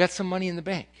okay. I got some money in the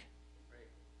bank.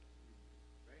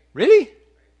 Really?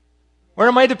 Or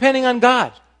am I depending on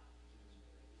God,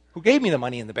 who gave me the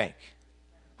money in the bank,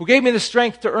 who gave me the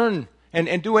strength to earn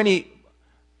and do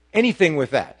anything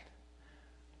with that?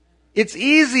 It's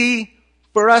easy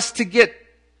for us to get,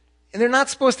 and they're not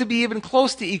supposed to be even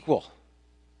close to equal.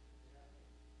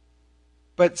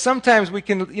 But sometimes we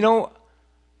can,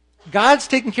 God's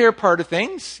taking care of part of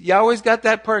things. Yahweh's got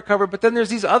that part covered, but then there's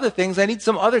these other things I need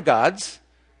some other gods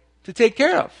to take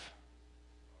care of.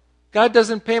 God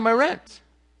doesn't pay my rent.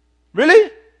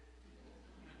 Really?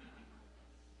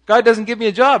 God doesn't give me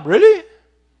a job. Really?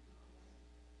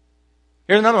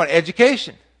 Here's another one,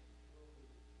 education.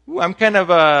 Ooh, I'm down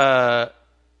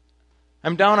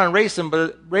on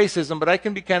racism, but I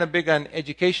can be kind of big on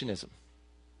educationism.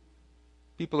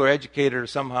 People who are educated are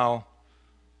somehow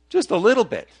just a little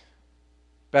bit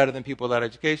better than people without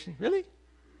education. Really?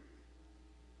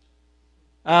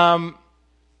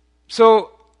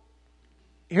 So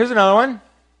here's another one.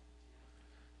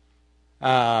 So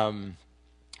I'm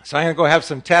going to go have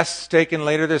some tests taken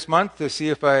later this month to see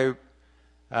if I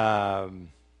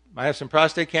might have some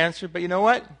prostate cancer. But you know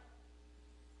what?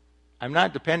 I'm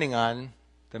not depending on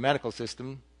the medical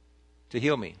system to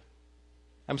heal me.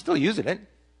 I'm still using it.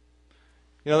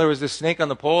 There was this snake on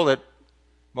the pole that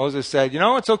Moses said,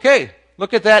 it's okay.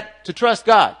 Look at that to trust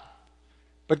God.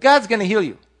 But God's going to heal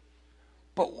you.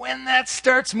 But when that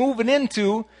starts moving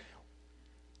into,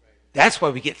 that's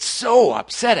why we get so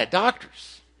upset at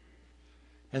doctors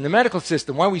and the medical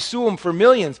system, why we sue them for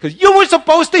millions, because you were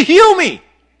supposed to heal me.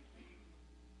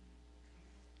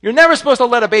 You're never supposed to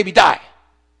let a baby die.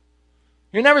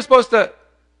 You're never supposed to,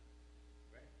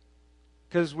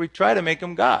 because we try to make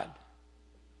them God.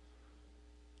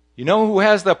 You know who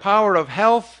has the power of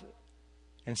health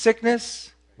and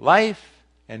sickness, life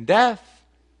and death?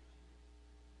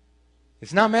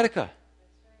 It's not Medica.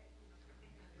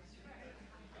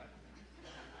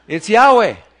 It's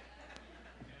Yahweh.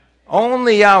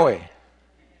 Only Yahweh.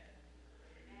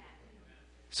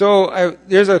 So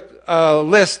there's a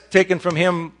list taken from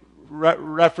him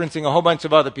referencing a whole bunch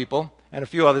of other people and a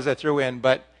few others I threw in,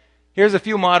 but here's a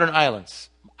few modern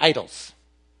idols.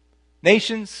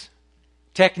 Nations,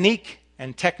 technique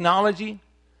and technology,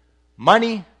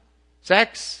 money,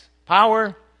 sex,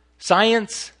 power,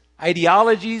 science,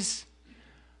 ideologies,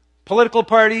 political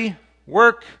party,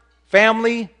 work,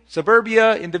 family,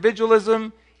 suburbia,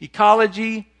 individualism,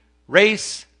 ecology,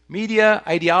 race, media,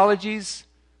 ideologies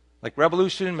like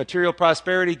revolution, material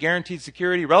prosperity, guaranteed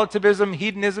security, relativism,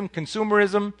 hedonism,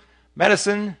 consumerism,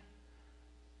 medicine.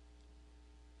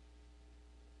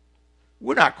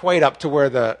 We're not quite up to where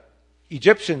the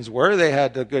Egyptians were. They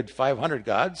had a good 500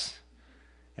 gods.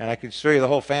 And I could show you the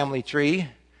whole family tree.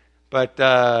 But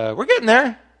we're getting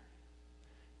there.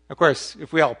 Of course,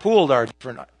 if we all pooled our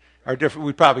different,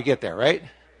 we'd probably get there, right?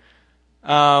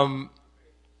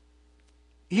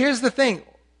 here's the thing.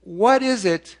 What is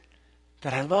it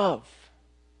that I love,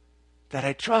 that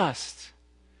I trust,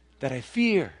 that I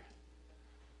fear?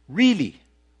 Really?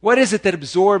 What is it that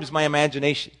absorbs my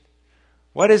imagination?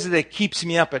 What is it that keeps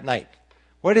me up at night?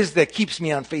 What is it that keeps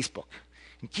me on Facebook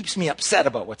and keeps me upset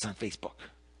about what's on Facebook?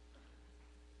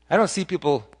 I don't see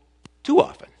people too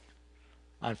often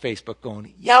on Facebook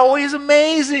going, Yahweh is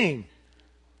amazing.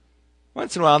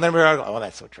 Once in a while, and then we're all, oh,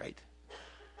 that's so trite.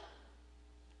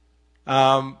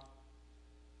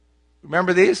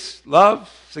 Remember these? Love,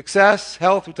 success,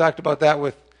 health. We talked about that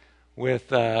with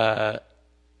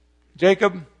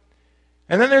Jacob.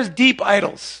 And then there's deep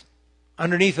idols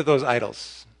underneath of those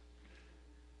idols.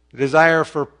 The desire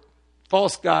for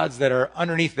false gods that are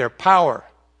underneath their power,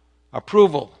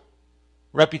 approval,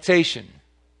 reputation,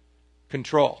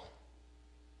 control.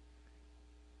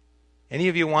 Any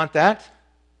of you want that?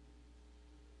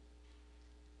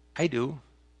 I do.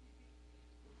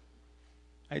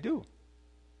 I do.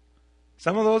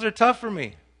 Some of those are tough for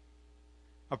me.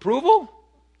 Approval?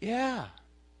 Yeah.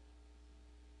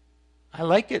 I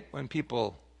like it when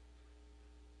people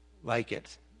like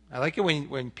it. I like it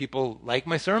when people like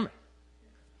my sermon.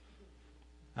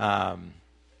 I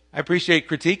appreciate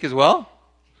critique as well.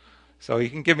 So you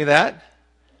can give me that.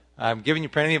 I'm giving you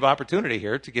plenty of opportunity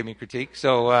here to give me critique.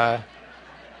 So,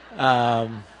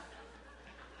 and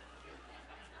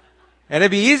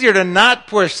it'd be easier to not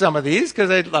push some of these because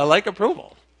I like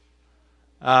approval.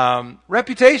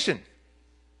 Reputation.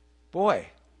 Boy,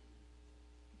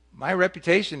 my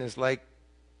reputation is like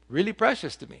really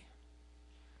precious to me.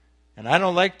 And I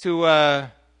don't like to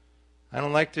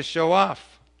show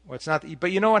off what's not.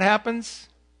 But you know what happens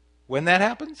when that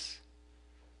happens?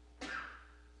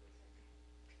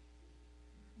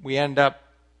 We end up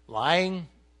lying,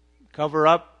 cover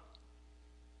up.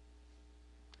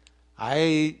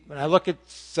 When I look at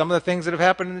some of the things that have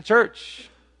happened in the church,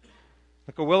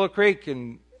 look at Willow Creek,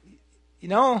 and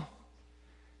they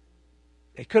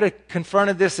could have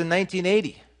confronted this in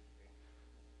 1980,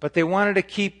 but they wanted to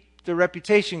keep the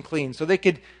reputation clean so they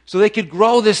could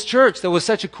grow this church that was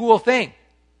such a cool thing.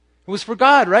 It was for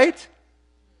God, right?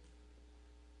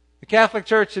 The Catholic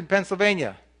Church in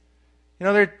Pennsylvania,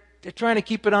 they're trying to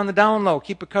keep it on the down low,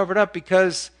 keep it covered up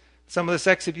because some of the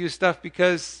sex abuse stuff,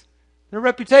 because their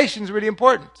reputation is really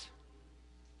important.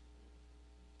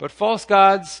 But false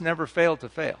gods never fail to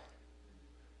fail.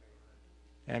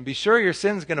 And be sure your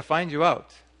sin's going to find you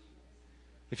out.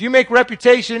 If you make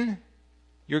reputation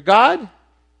your God,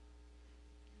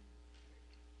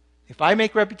 if I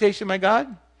make reputation my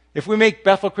God, if we make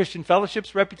Bethel Christian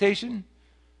Fellowship's reputation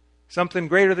something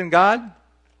greater than God,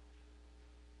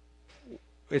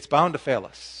 it's bound to fail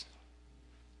us.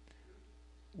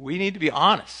 We need to be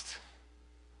honest.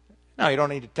 Now, you don't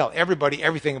need to tell everybody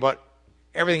everything about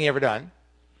everything you ever done.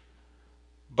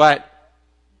 But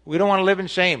we don't want to live in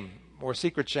shame or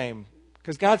secret shame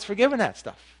because God's forgiven that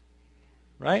stuff.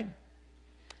 Right?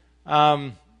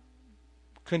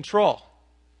 Control.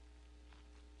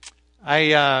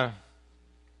 I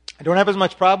don't have as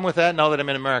much problem with that now that I'm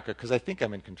in America because I think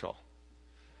I'm in control.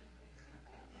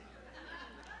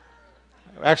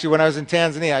 Actually, when I was in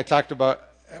Tanzania, I talked about,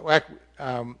 when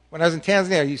I was in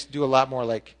Tanzania, I used to do a lot more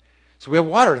so we have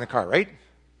water in the car, right?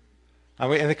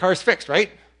 And the car's fixed, right?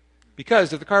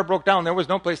 Because if the car broke down, there was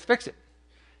no place to fix it.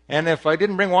 And if I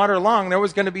didn't bring water along, there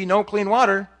was going to be no clean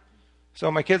water.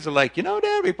 So my kids are like,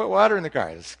 Dad, we put water in the car.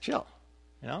 It's chill,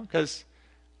 because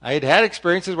I had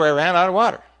experiences where I ran out of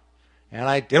water. And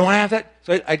I didn't want to have that,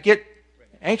 so I'd get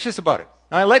anxious about it.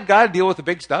 Now, I let God deal with the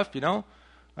big stuff,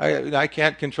 I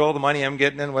can't control the money I'm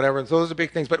getting and whatever, and so those are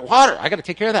big things. But water, I got to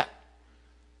take care of that.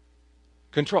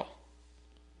 Control.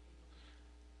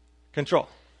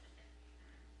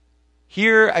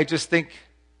 Here, I just think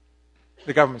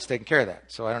the government's taking care of that,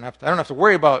 so I don't have to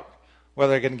worry about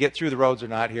whether they're going to get through the roads or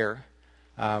not here,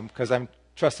 because I'm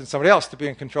trusting somebody else to be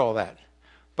in control of that.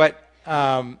 But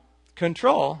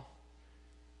control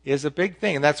is a big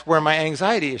thing, and that's where my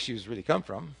anxiety issues really come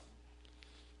from.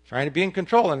 Trying to be in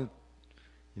control, and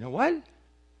you know what?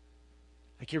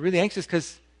 I get really anxious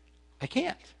because I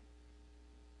can't.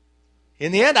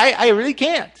 In the end, I really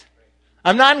can't.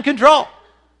 I'm not in control.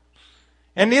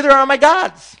 And neither are my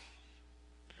gods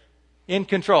in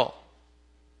control.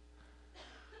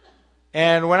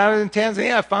 And when I was in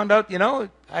Tanzania, I found out,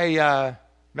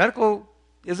 medical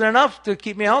isn't enough to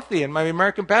keep me healthy, and my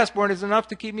American passport isn't enough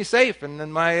to keep me safe, and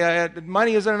then my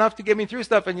money isn't enough to get me through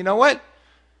stuff. And you know what?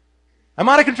 I'm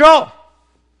out of control.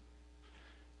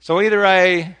 So either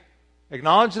I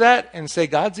acknowledge that and say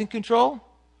God's in control,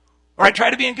 or I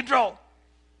try to be in control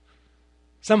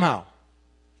somehow.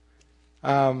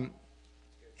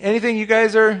 Anything you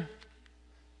guys are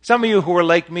Some of you who are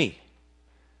like me,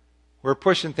 we're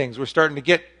pushing things. We're starting to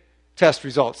get test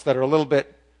results that are a little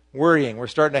bit worrying. We're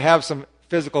starting to have some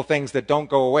physical things that don't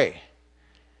go away.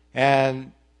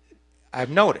 And I've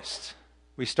noticed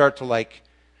we start to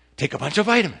take a bunch of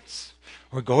vitamins.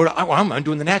 Or go to, I'm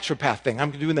doing the naturopath thing.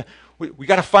 I'm doing we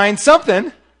got to find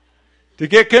something to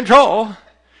get control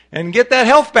and get that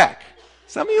health back.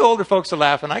 Some of you older folks are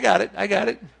laughing. I got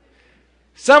it.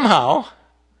 Somehow,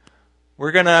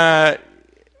 we're gonna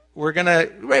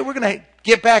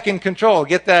get back in control,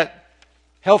 get that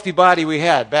healthy body we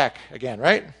had back again,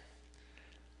 right?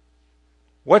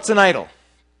 What's an idol?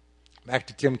 Back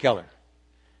to Tim Keller.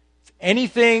 Is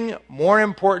anything more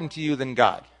important to you than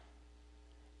God?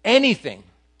 Anything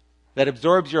that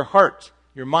absorbs your heart,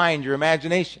 your mind, your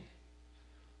imagination,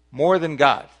 more than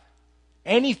God.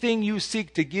 Anything you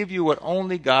seek to give you what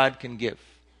only God can give.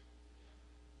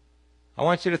 I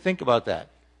want you to think about that.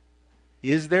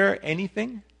 Is there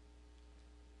anything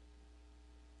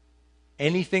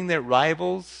that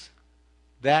rivals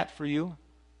that for you?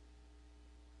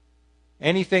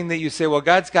 Anything that you say, well,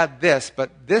 God's got this,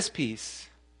 but this piece,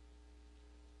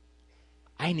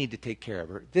 I need to take care of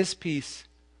her. This piece,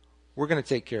 we're going to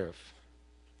take care of.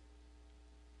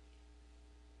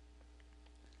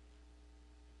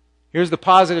 Here's the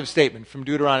positive statement from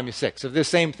Deuteronomy 6 of this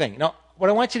same thing. Now, what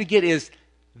I want you to get is,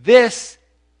 this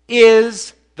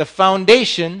is the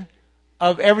foundation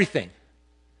of everything.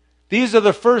 These are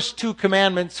the first two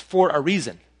commandments for a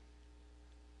reason.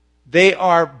 They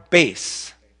are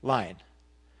baseline.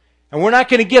 And we're not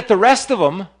going to get the rest of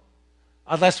them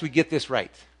unless we get this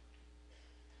right.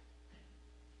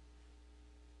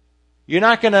 You're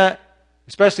not going to,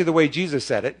 especially the way Jesus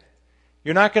said it,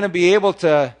 you're not going to be able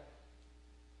to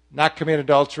not commit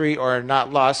adultery or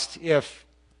not lust if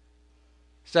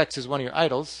sex is one of your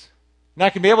idols. You're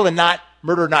not going to be able to not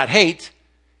murder, not hate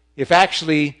if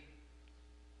actually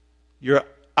you're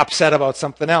upset about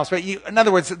something else. Right? In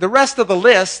other words, the rest of the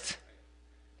list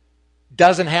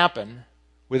doesn't happen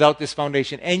without this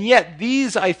foundation. And yet,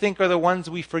 these, I think, are the ones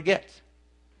we forget.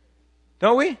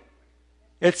 Don't we?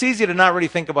 It's easy to not really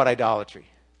think about idolatry.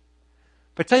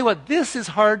 But tell you what, this is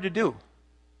hard to do.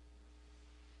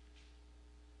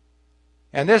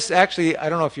 And this actually, I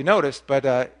don't know if you noticed,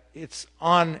 but it's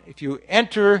on, if you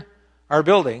enter our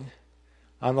building,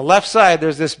 on the left side,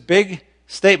 there's this big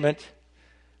statement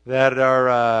that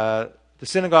the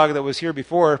synagogue that was here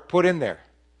before put in there.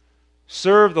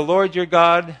 Serve the Lord your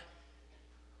God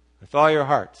with all your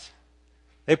hearts.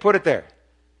 They put it there.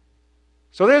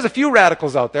 So there's a few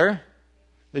radicals out there.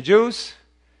 The Jews,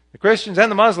 the Christians,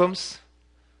 and the Muslims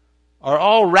are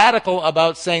all radical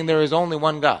about saying there is only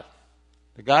one God,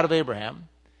 the God of Abraham,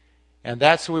 and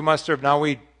that's who we must serve. Now,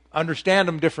 we understand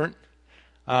them different,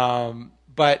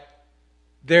 but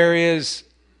there is,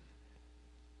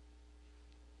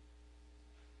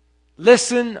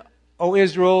 listen, O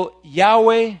Israel,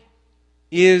 Yahweh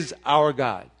is our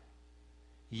God.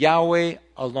 Yahweh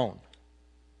alone.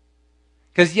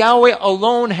 Because Yahweh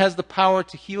alone has the power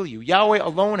to heal you. Yahweh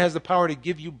alone has the power to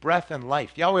give you breath and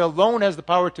life. Yahweh alone has the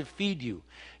power to feed you.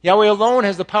 Yahweh alone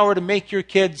has the power to make your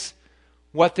kids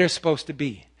what they're supposed to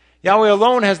be. Yahweh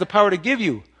alone has the power to give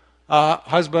you a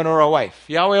husband or a wife.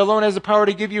 Yahweh alone has the power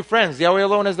to give you friends. Yahweh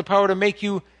alone has the power to make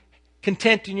you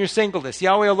content in your singleness.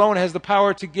 Yahweh alone has the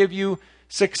power to give you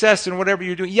success in whatever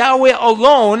you're doing. Yahweh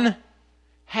alone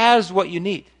has what you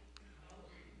need.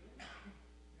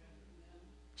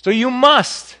 So you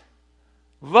must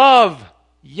love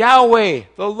Yahweh,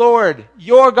 the Lord,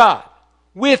 your God,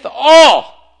 with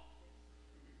all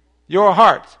your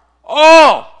heart,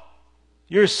 all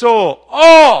your soul,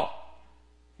 all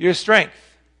your strength.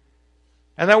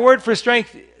 And that word for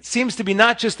strength seems to be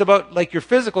not just about like your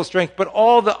physical strength, but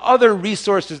all the other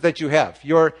resources that you have.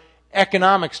 Your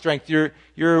economic strength, your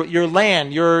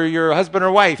land, your husband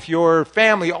or wife, your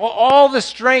family, all the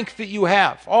strength that you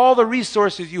have, all the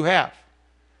resources you have.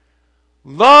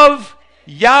 Love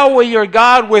Yahweh your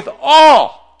God with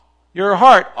all your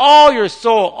heart, all your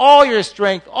soul, all your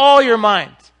strength, all your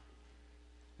mind.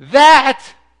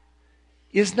 That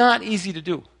is not easy to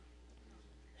do.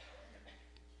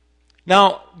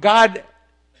 Now, God,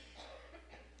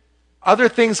 other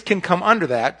things can come under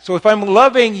that. So if I'm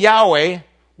loving Yahweh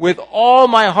with all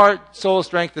my heart, soul,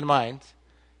 strength, and mind,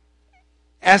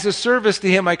 as a service to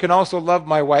Him, I can also love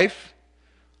my wife,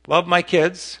 love my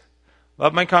kids,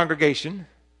 love my congregation.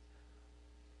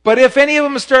 But if any of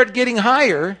them start getting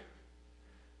higher,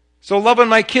 so loving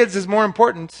my kids is more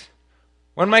important.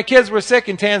 When my kids were sick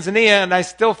in Tanzania, and I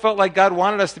still felt like God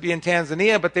wanted us to be in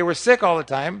Tanzania, but they were sick all the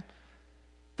time,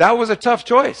 that was a tough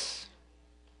choice.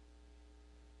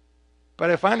 But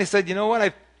I finally said, you know what,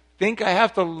 I think I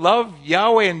have to love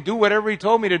Yahweh and do whatever He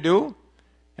told me to do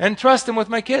and trust Him with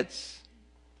my kids.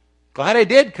 Glad I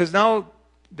did, because now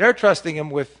they're trusting Him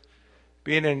with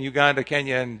being in Uganda,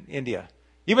 Kenya, and India.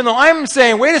 Even though I'm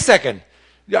saying, wait a second,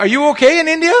 are you okay in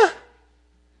India?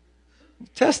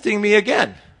 Testing me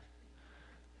again.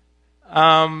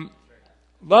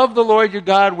 Love the Lord your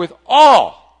God with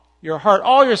all your heart,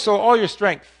 all your soul, all your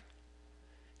strength.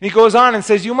 And he goes on and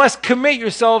says, you must commit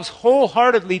yourselves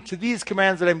wholeheartedly to these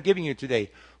commands that I'm giving you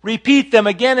today. Repeat them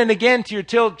again and again to your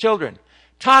children.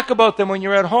 Talk about them when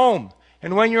you're at home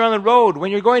and when you're on the road,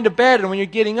 when you're going to bed and when you're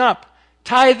getting up.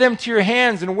 Tie them to your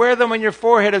hands and wear them on your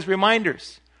forehead as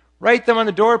reminders. Write them on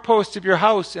the doorposts of your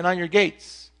house and on your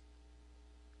gates.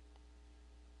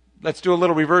 Let's do a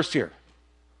little reverse here.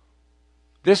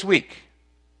 This week,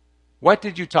 what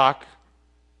did you talk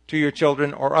to your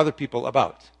children or other people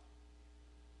about?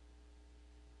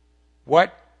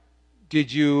 What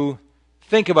did you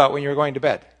think about when you were going to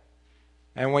bed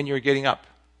and when you were getting up?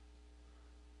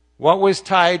 What was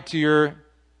tied to your,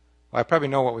 well, I probably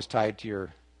know what was tied to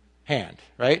your hand,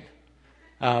 right?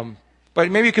 But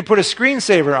maybe you could put a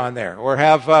screensaver on there or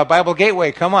have Bible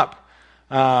Gateway come up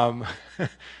a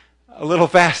little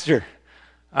faster.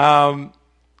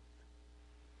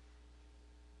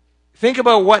 Think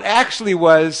about what actually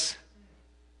was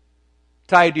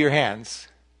tied to your hands,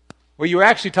 what you were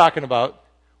actually talking about.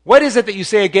 What is it that you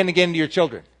say again and again to your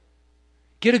children?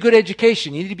 Get a good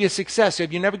education. You need to be a success.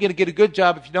 You're never going to get a good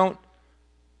job if you don't.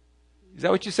 Is that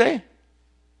what you say?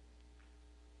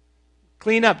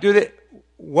 Clean up. Do that.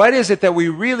 What is it that we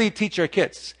really teach our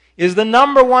kids? Is the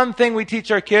number one thing we teach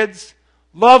our kids,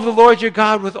 love the Lord your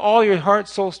God with all your heart,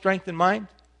 soul, strength, and mind?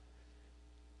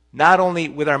 Not only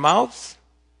with our mouths,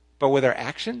 but with our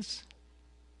actions,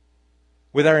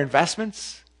 with our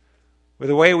investments, with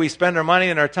the way we spend our money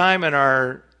and our time and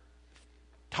our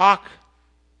talk.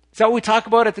 Is that what we talk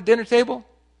about at the dinner table?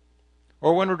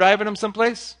 Or when we're driving them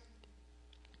someplace?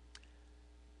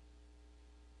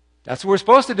 That's what we're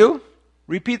supposed to do.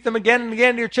 Repeat them again and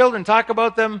again to your children. Talk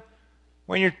about them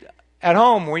when you're at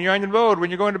home, when you're on the road, when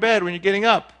you're going to bed, when you're getting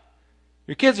up.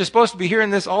 Your kids are supposed to be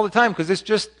hearing this all the time because it's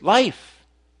just life.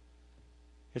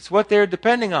 It's what they're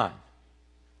depending on.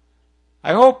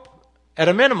 I hope, at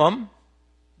a minimum,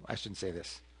 I shouldn't say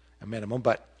this, a minimum,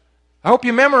 but I hope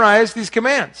you memorize these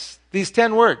commands, these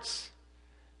 10 words.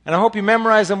 And I hope you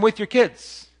memorize them with your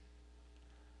kids.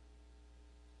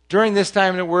 During this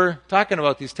time that we're talking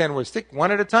about these 10 words, stick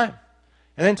one at a time.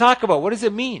 And then talk about what does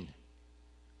it mean?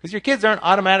 Because your kids aren't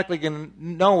automatically going to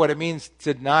know what it means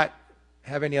to not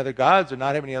have any other gods or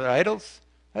not have any other idols.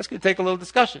 That's going to take a little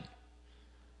discussion.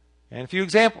 And a few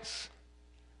examples.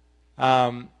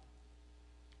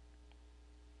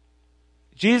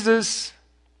 Jesus,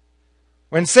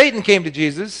 when Satan came to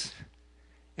Jesus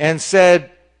and said,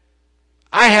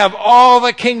 I have all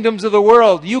the kingdoms of the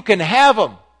world. You can have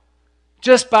them.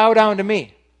 Just bow down to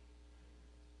me.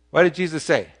 What did Jesus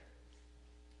say?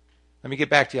 Let me get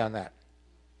back to you on that.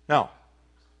 No.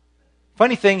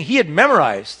 Funny thing, he had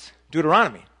memorized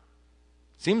Deuteronomy.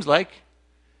 Seems like.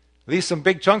 At least some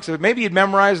big chunks of it. Maybe he'd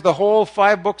memorized the whole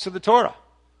 5 books of the Torah.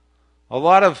 A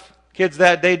lot of kids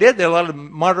that day did. They had a lot of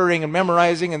muttering and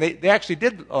memorizing, and they actually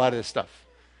did a lot of this stuff.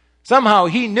 Somehow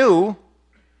he knew,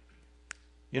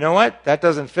 you know what? That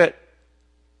doesn't fit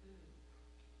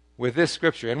with this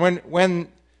scripture. And when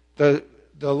the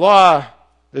law,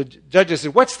 the judges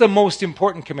said, what's the most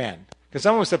important command? Because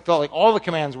some of us have felt like all the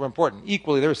commands were important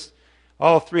equally. There's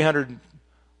all 300,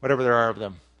 whatever there are of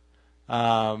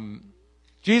them.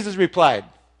 Jesus replied,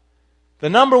 the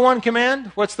number one command,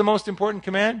 what's the most important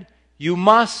command? You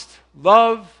must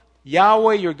love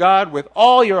Yahweh your God with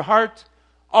all your heart,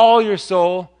 all your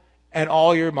soul, and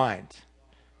all your mind.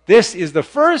 This is the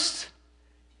first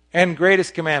and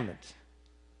greatest commandment.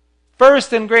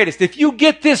 First and greatest. If you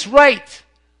get this right,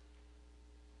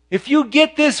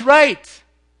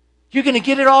 you're going to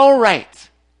get it all right.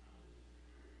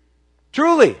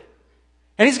 Truly.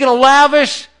 And he's going to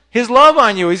lavish his love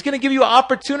on you. He's going to give you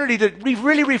opportunity to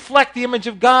really reflect the image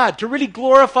of God, to really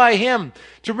glorify him,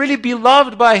 to really be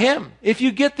loved by him, if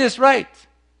you get this right.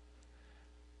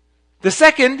 The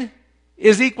second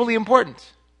is equally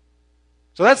important.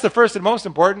 So that's the first and most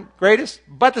important, greatest.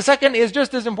 But the second is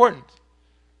just as important.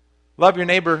 Love your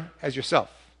neighbor as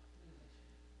yourself.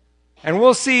 And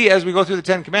we'll see as we go through the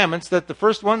 10 Commandments that the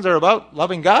first ones are about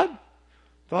loving God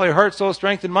with all your heart, soul,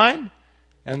 strength, and mind.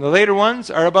 And the later ones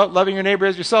are about loving your neighbor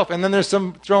as yourself. And then there's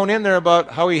some thrown in there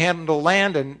about how we handle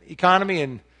land and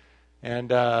economy and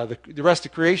the rest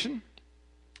of creation.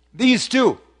 These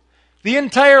two, the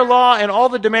entire law and all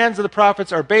the demands of the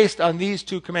prophets are based on these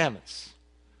 2 commandments.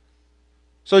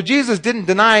 So Jesus didn't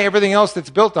deny everything else that's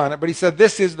built on it, but he said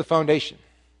this is the foundation.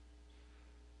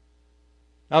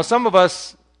 Now, some of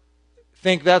us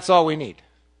think that's all we need.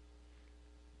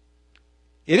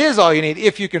 It is all you need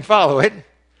if you can follow it.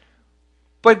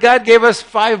 But God gave us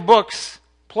 5 books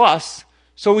plus,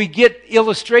 so we get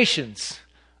illustrations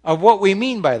of what we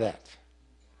mean by that.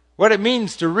 What it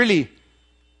means to really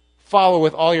follow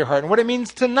with all your heart, and what it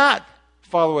means to not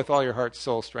follow with all your heart,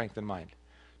 soul, strength, and mind.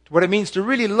 What it means to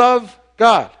really love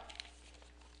God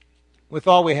with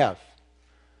all we have.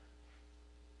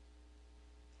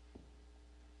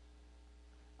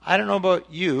 I don't know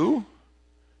about you,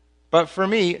 but for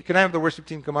me, can I have the worship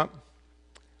team come up?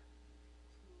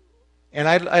 And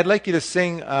I'd like you to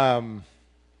sing You're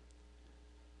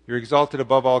Exalted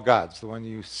Above All Gods, the one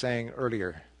you sang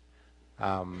earlier.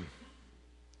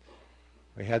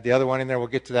 We had the other one in there. We'll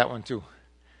get to that one too.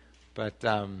 But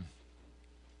I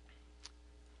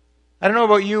don't know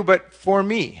about you, but for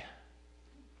me,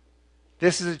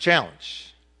 this is a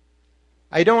challenge.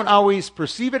 I don't always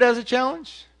perceive it as a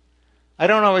challenge. I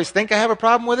don't always think I have a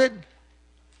problem with it.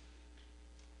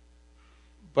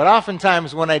 But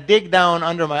oftentimes when I dig down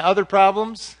under my other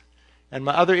problems and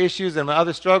my other issues and my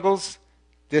other struggles,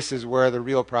 this is where the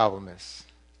real problem is.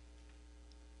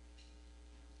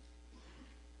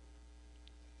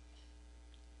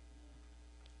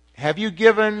 Have you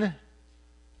given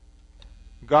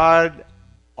God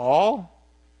all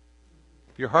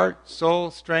of your heart,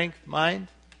 soul, strength, mind?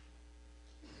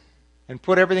 And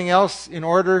put everything else in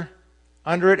order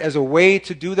under it as a way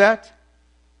to do that?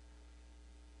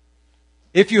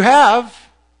 If you have,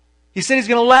 he said he's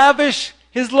going to lavish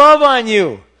his love on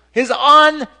you. His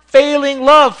unfailing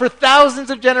love for thousands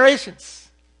of generations.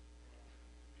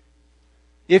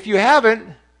 If you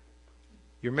haven't,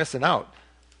 you're missing out.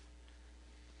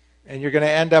 And you're going to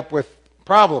end up with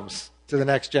problems to the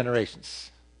next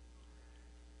generations.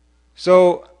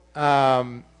 So,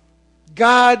 God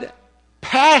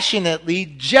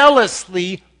passionately,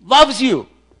 jealously loves you.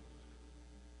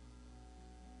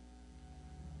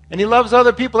 And he loves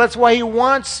other people. That's why he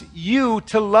wants you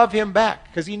to love him back.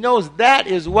 Because he knows that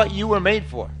is what you were made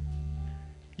for.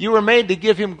 You were made to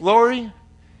give him glory.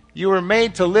 You were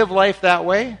made to live life that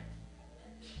way.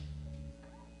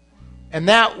 And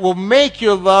that will make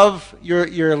your love,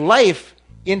 your life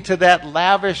into that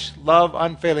lavish love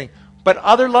unfailing. But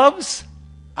other loves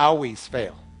always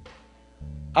fail.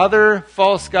 Other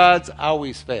false gods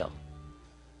always fail.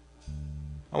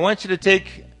 I want you to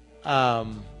take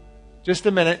just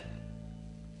a minute.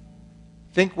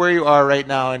 Think where you are right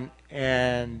now,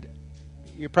 and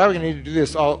you're probably going to need to do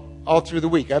this all through the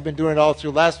week. I've been doing it all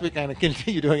through last week, and I'm going to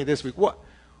continue doing it this week.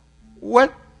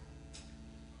 What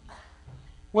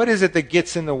is it that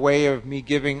gets in the way of me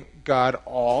giving God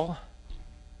all?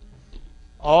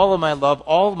 All of my love,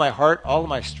 all of my heart, all of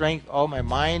my strength, all of my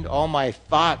mind, all my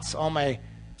thoughts,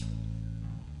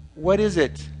 what is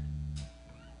it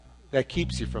that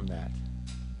keeps you from that?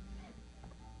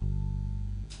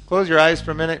 Close your eyes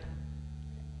for a minute.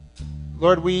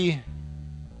 Lord, we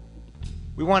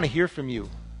want to hear from you.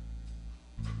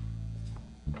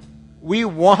 We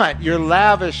want your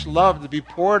lavish love to be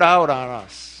poured out on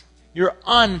us. Your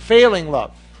unfailing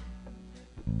love.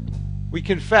 We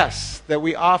confess that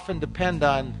we often depend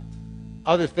on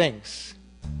other things.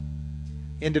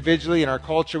 Individually, in our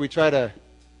culture, we try to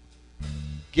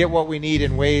get what we need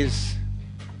in ways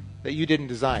that you didn't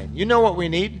design. You know what we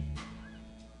need.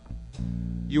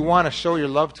 You want to show your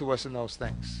love to us in those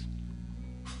things.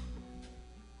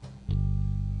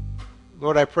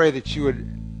 Lord, I pray that you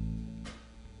would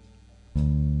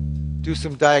do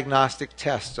some diagnostic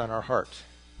tests on our heart,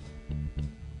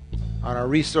 on our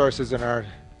resources and our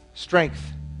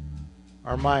strength,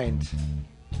 our mind.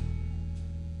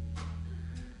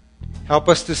 Help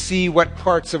us to see what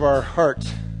parts of our heart,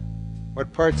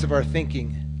 what parts of our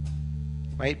thinking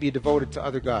might be devoted to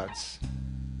other gods.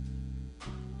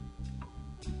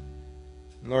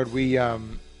 Lord, we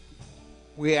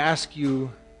ask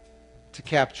you to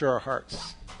capture our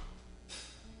hearts.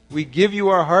 We give you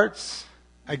our hearts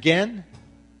again.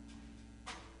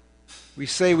 We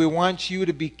say we want you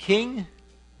to be king.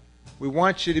 We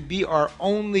want you to be our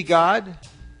only God.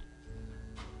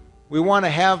 We want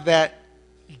to have that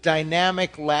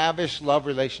dynamic, lavish love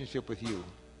relationship with you.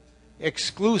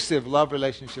 Exclusive love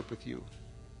relationship with you.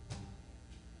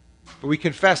 But we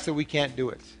confess that we can't do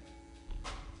it.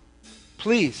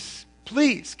 Please,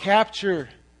 please capture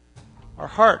our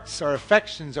hearts, our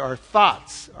affections, our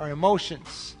thoughts, our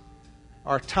emotions,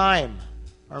 our time,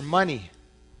 our money,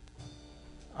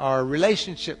 our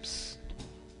relationships.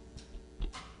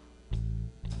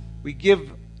 We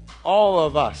give all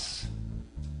of us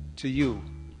to you.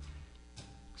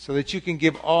 so that you can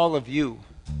give all of you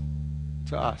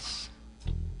to us.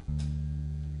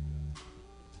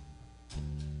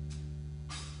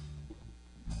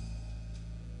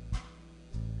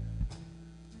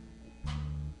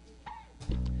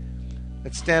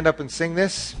 Let's stand up and sing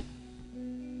this.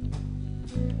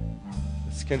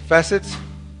 Let's confess it.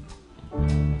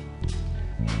 And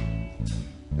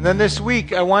then this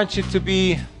week, I want you to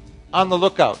be on the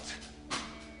lookout.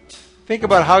 Think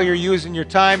about how you're using your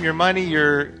time, your money,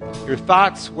 your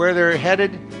thoughts, where they're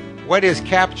headed, what is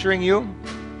capturing you.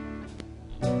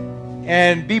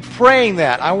 And be praying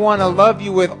that. I want to love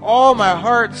you with all my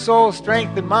heart, soul,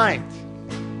 strength, and mind.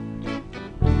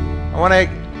 I want to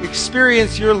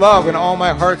experience your love in all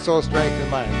my heart, soul, strength,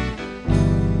 and mind.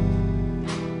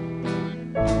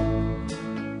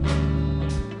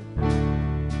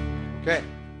 Okay.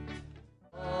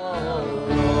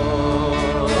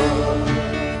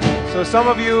 So some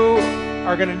of you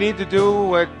are going to need to do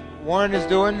what Warren is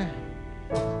doing.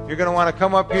 You're going to want to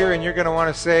come up here and you're going to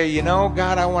want to say, you know,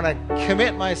 God, I want to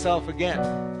commit myself again.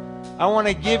 I want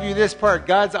to give you this part.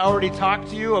 God's already talked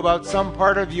to you about some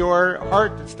part of your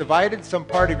heart that's divided, some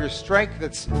part of your strength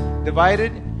that's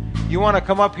divided. You want to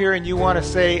come up here and you want to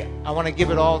say, I want to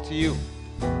give it all to you.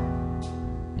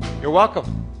 You're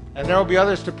welcome. And there will be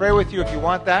others to pray with you if you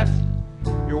want that.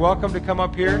 You're welcome to come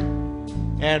up here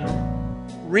and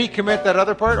recommit that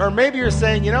other part. Or maybe you're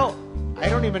saying, you know, I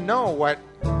don't even know what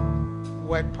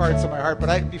parts of my heart,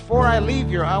 but before I leave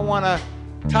here, I want to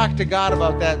talk to God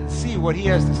about that and see what He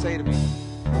has to say to me.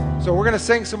 So we're going to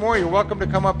sing some more. You're welcome to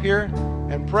come up here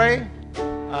and pray.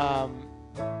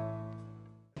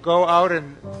 Go out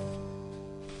and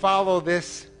follow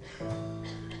this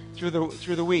through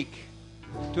the week.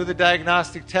 Do the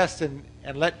diagnostic test and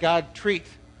let God treat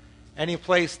any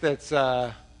place that's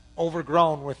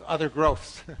overgrown with other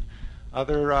growths,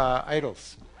 other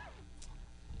idols.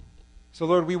 So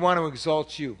Lord, we want to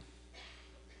exalt you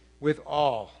with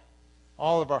all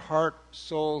of our heart,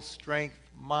 soul, strength,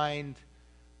 mind,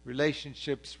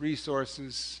 relationships,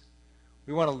 resources.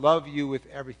 We want to love you with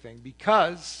everything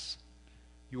because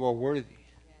you are worthy.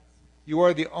 You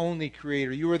are the only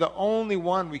creator. You are the only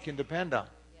one we can depend on.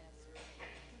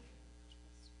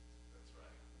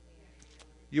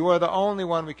 You are the only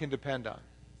one we can depend on.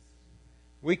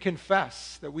 We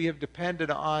confess that we have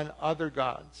depended on other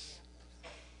gods,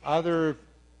 other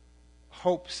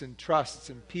hopes and trusts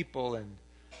and people and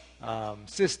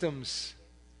systems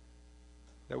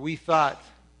that we thought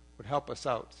would help us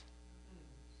out.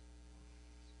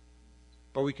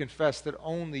 But we confess that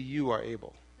only you are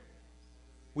able.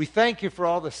 We thank you for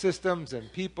all the systems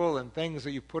and people and things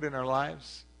that you put in our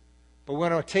lives, but we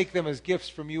want to take them as gifts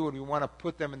from you and we want to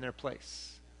put them in their place.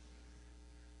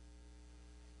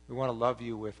 We want to love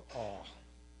you with all.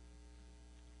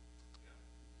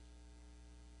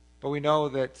 But we know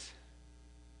that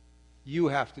you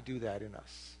have to do that in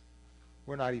us.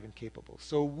 We're not even capable.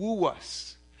 So woo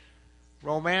us,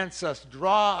 romance us,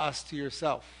 draw us to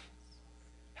yourself.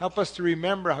 Help us to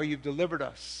remember how you've delivered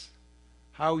us,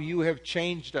 how you have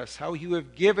changed us, how you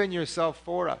have given yourself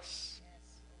for us.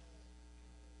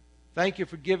 Thank you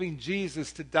for giving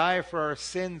Jesus to die for our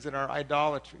sins and our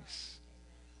idolatries.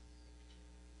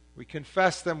 We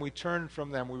confess them, we turn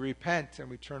from them, we repent, and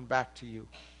we turn back to you.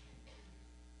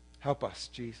 Help us,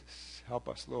 Jesus. Help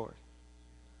us, Lord.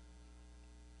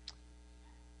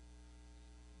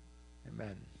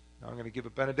 Amen. Now I'm going to give a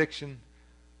benediction.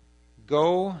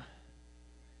 Go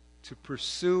to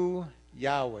pursue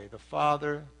Yahweh, the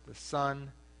Father, the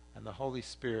Son, and the Holy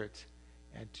Spirit,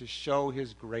 and to show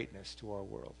His greatness to our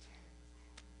world.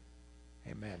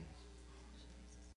 Amen.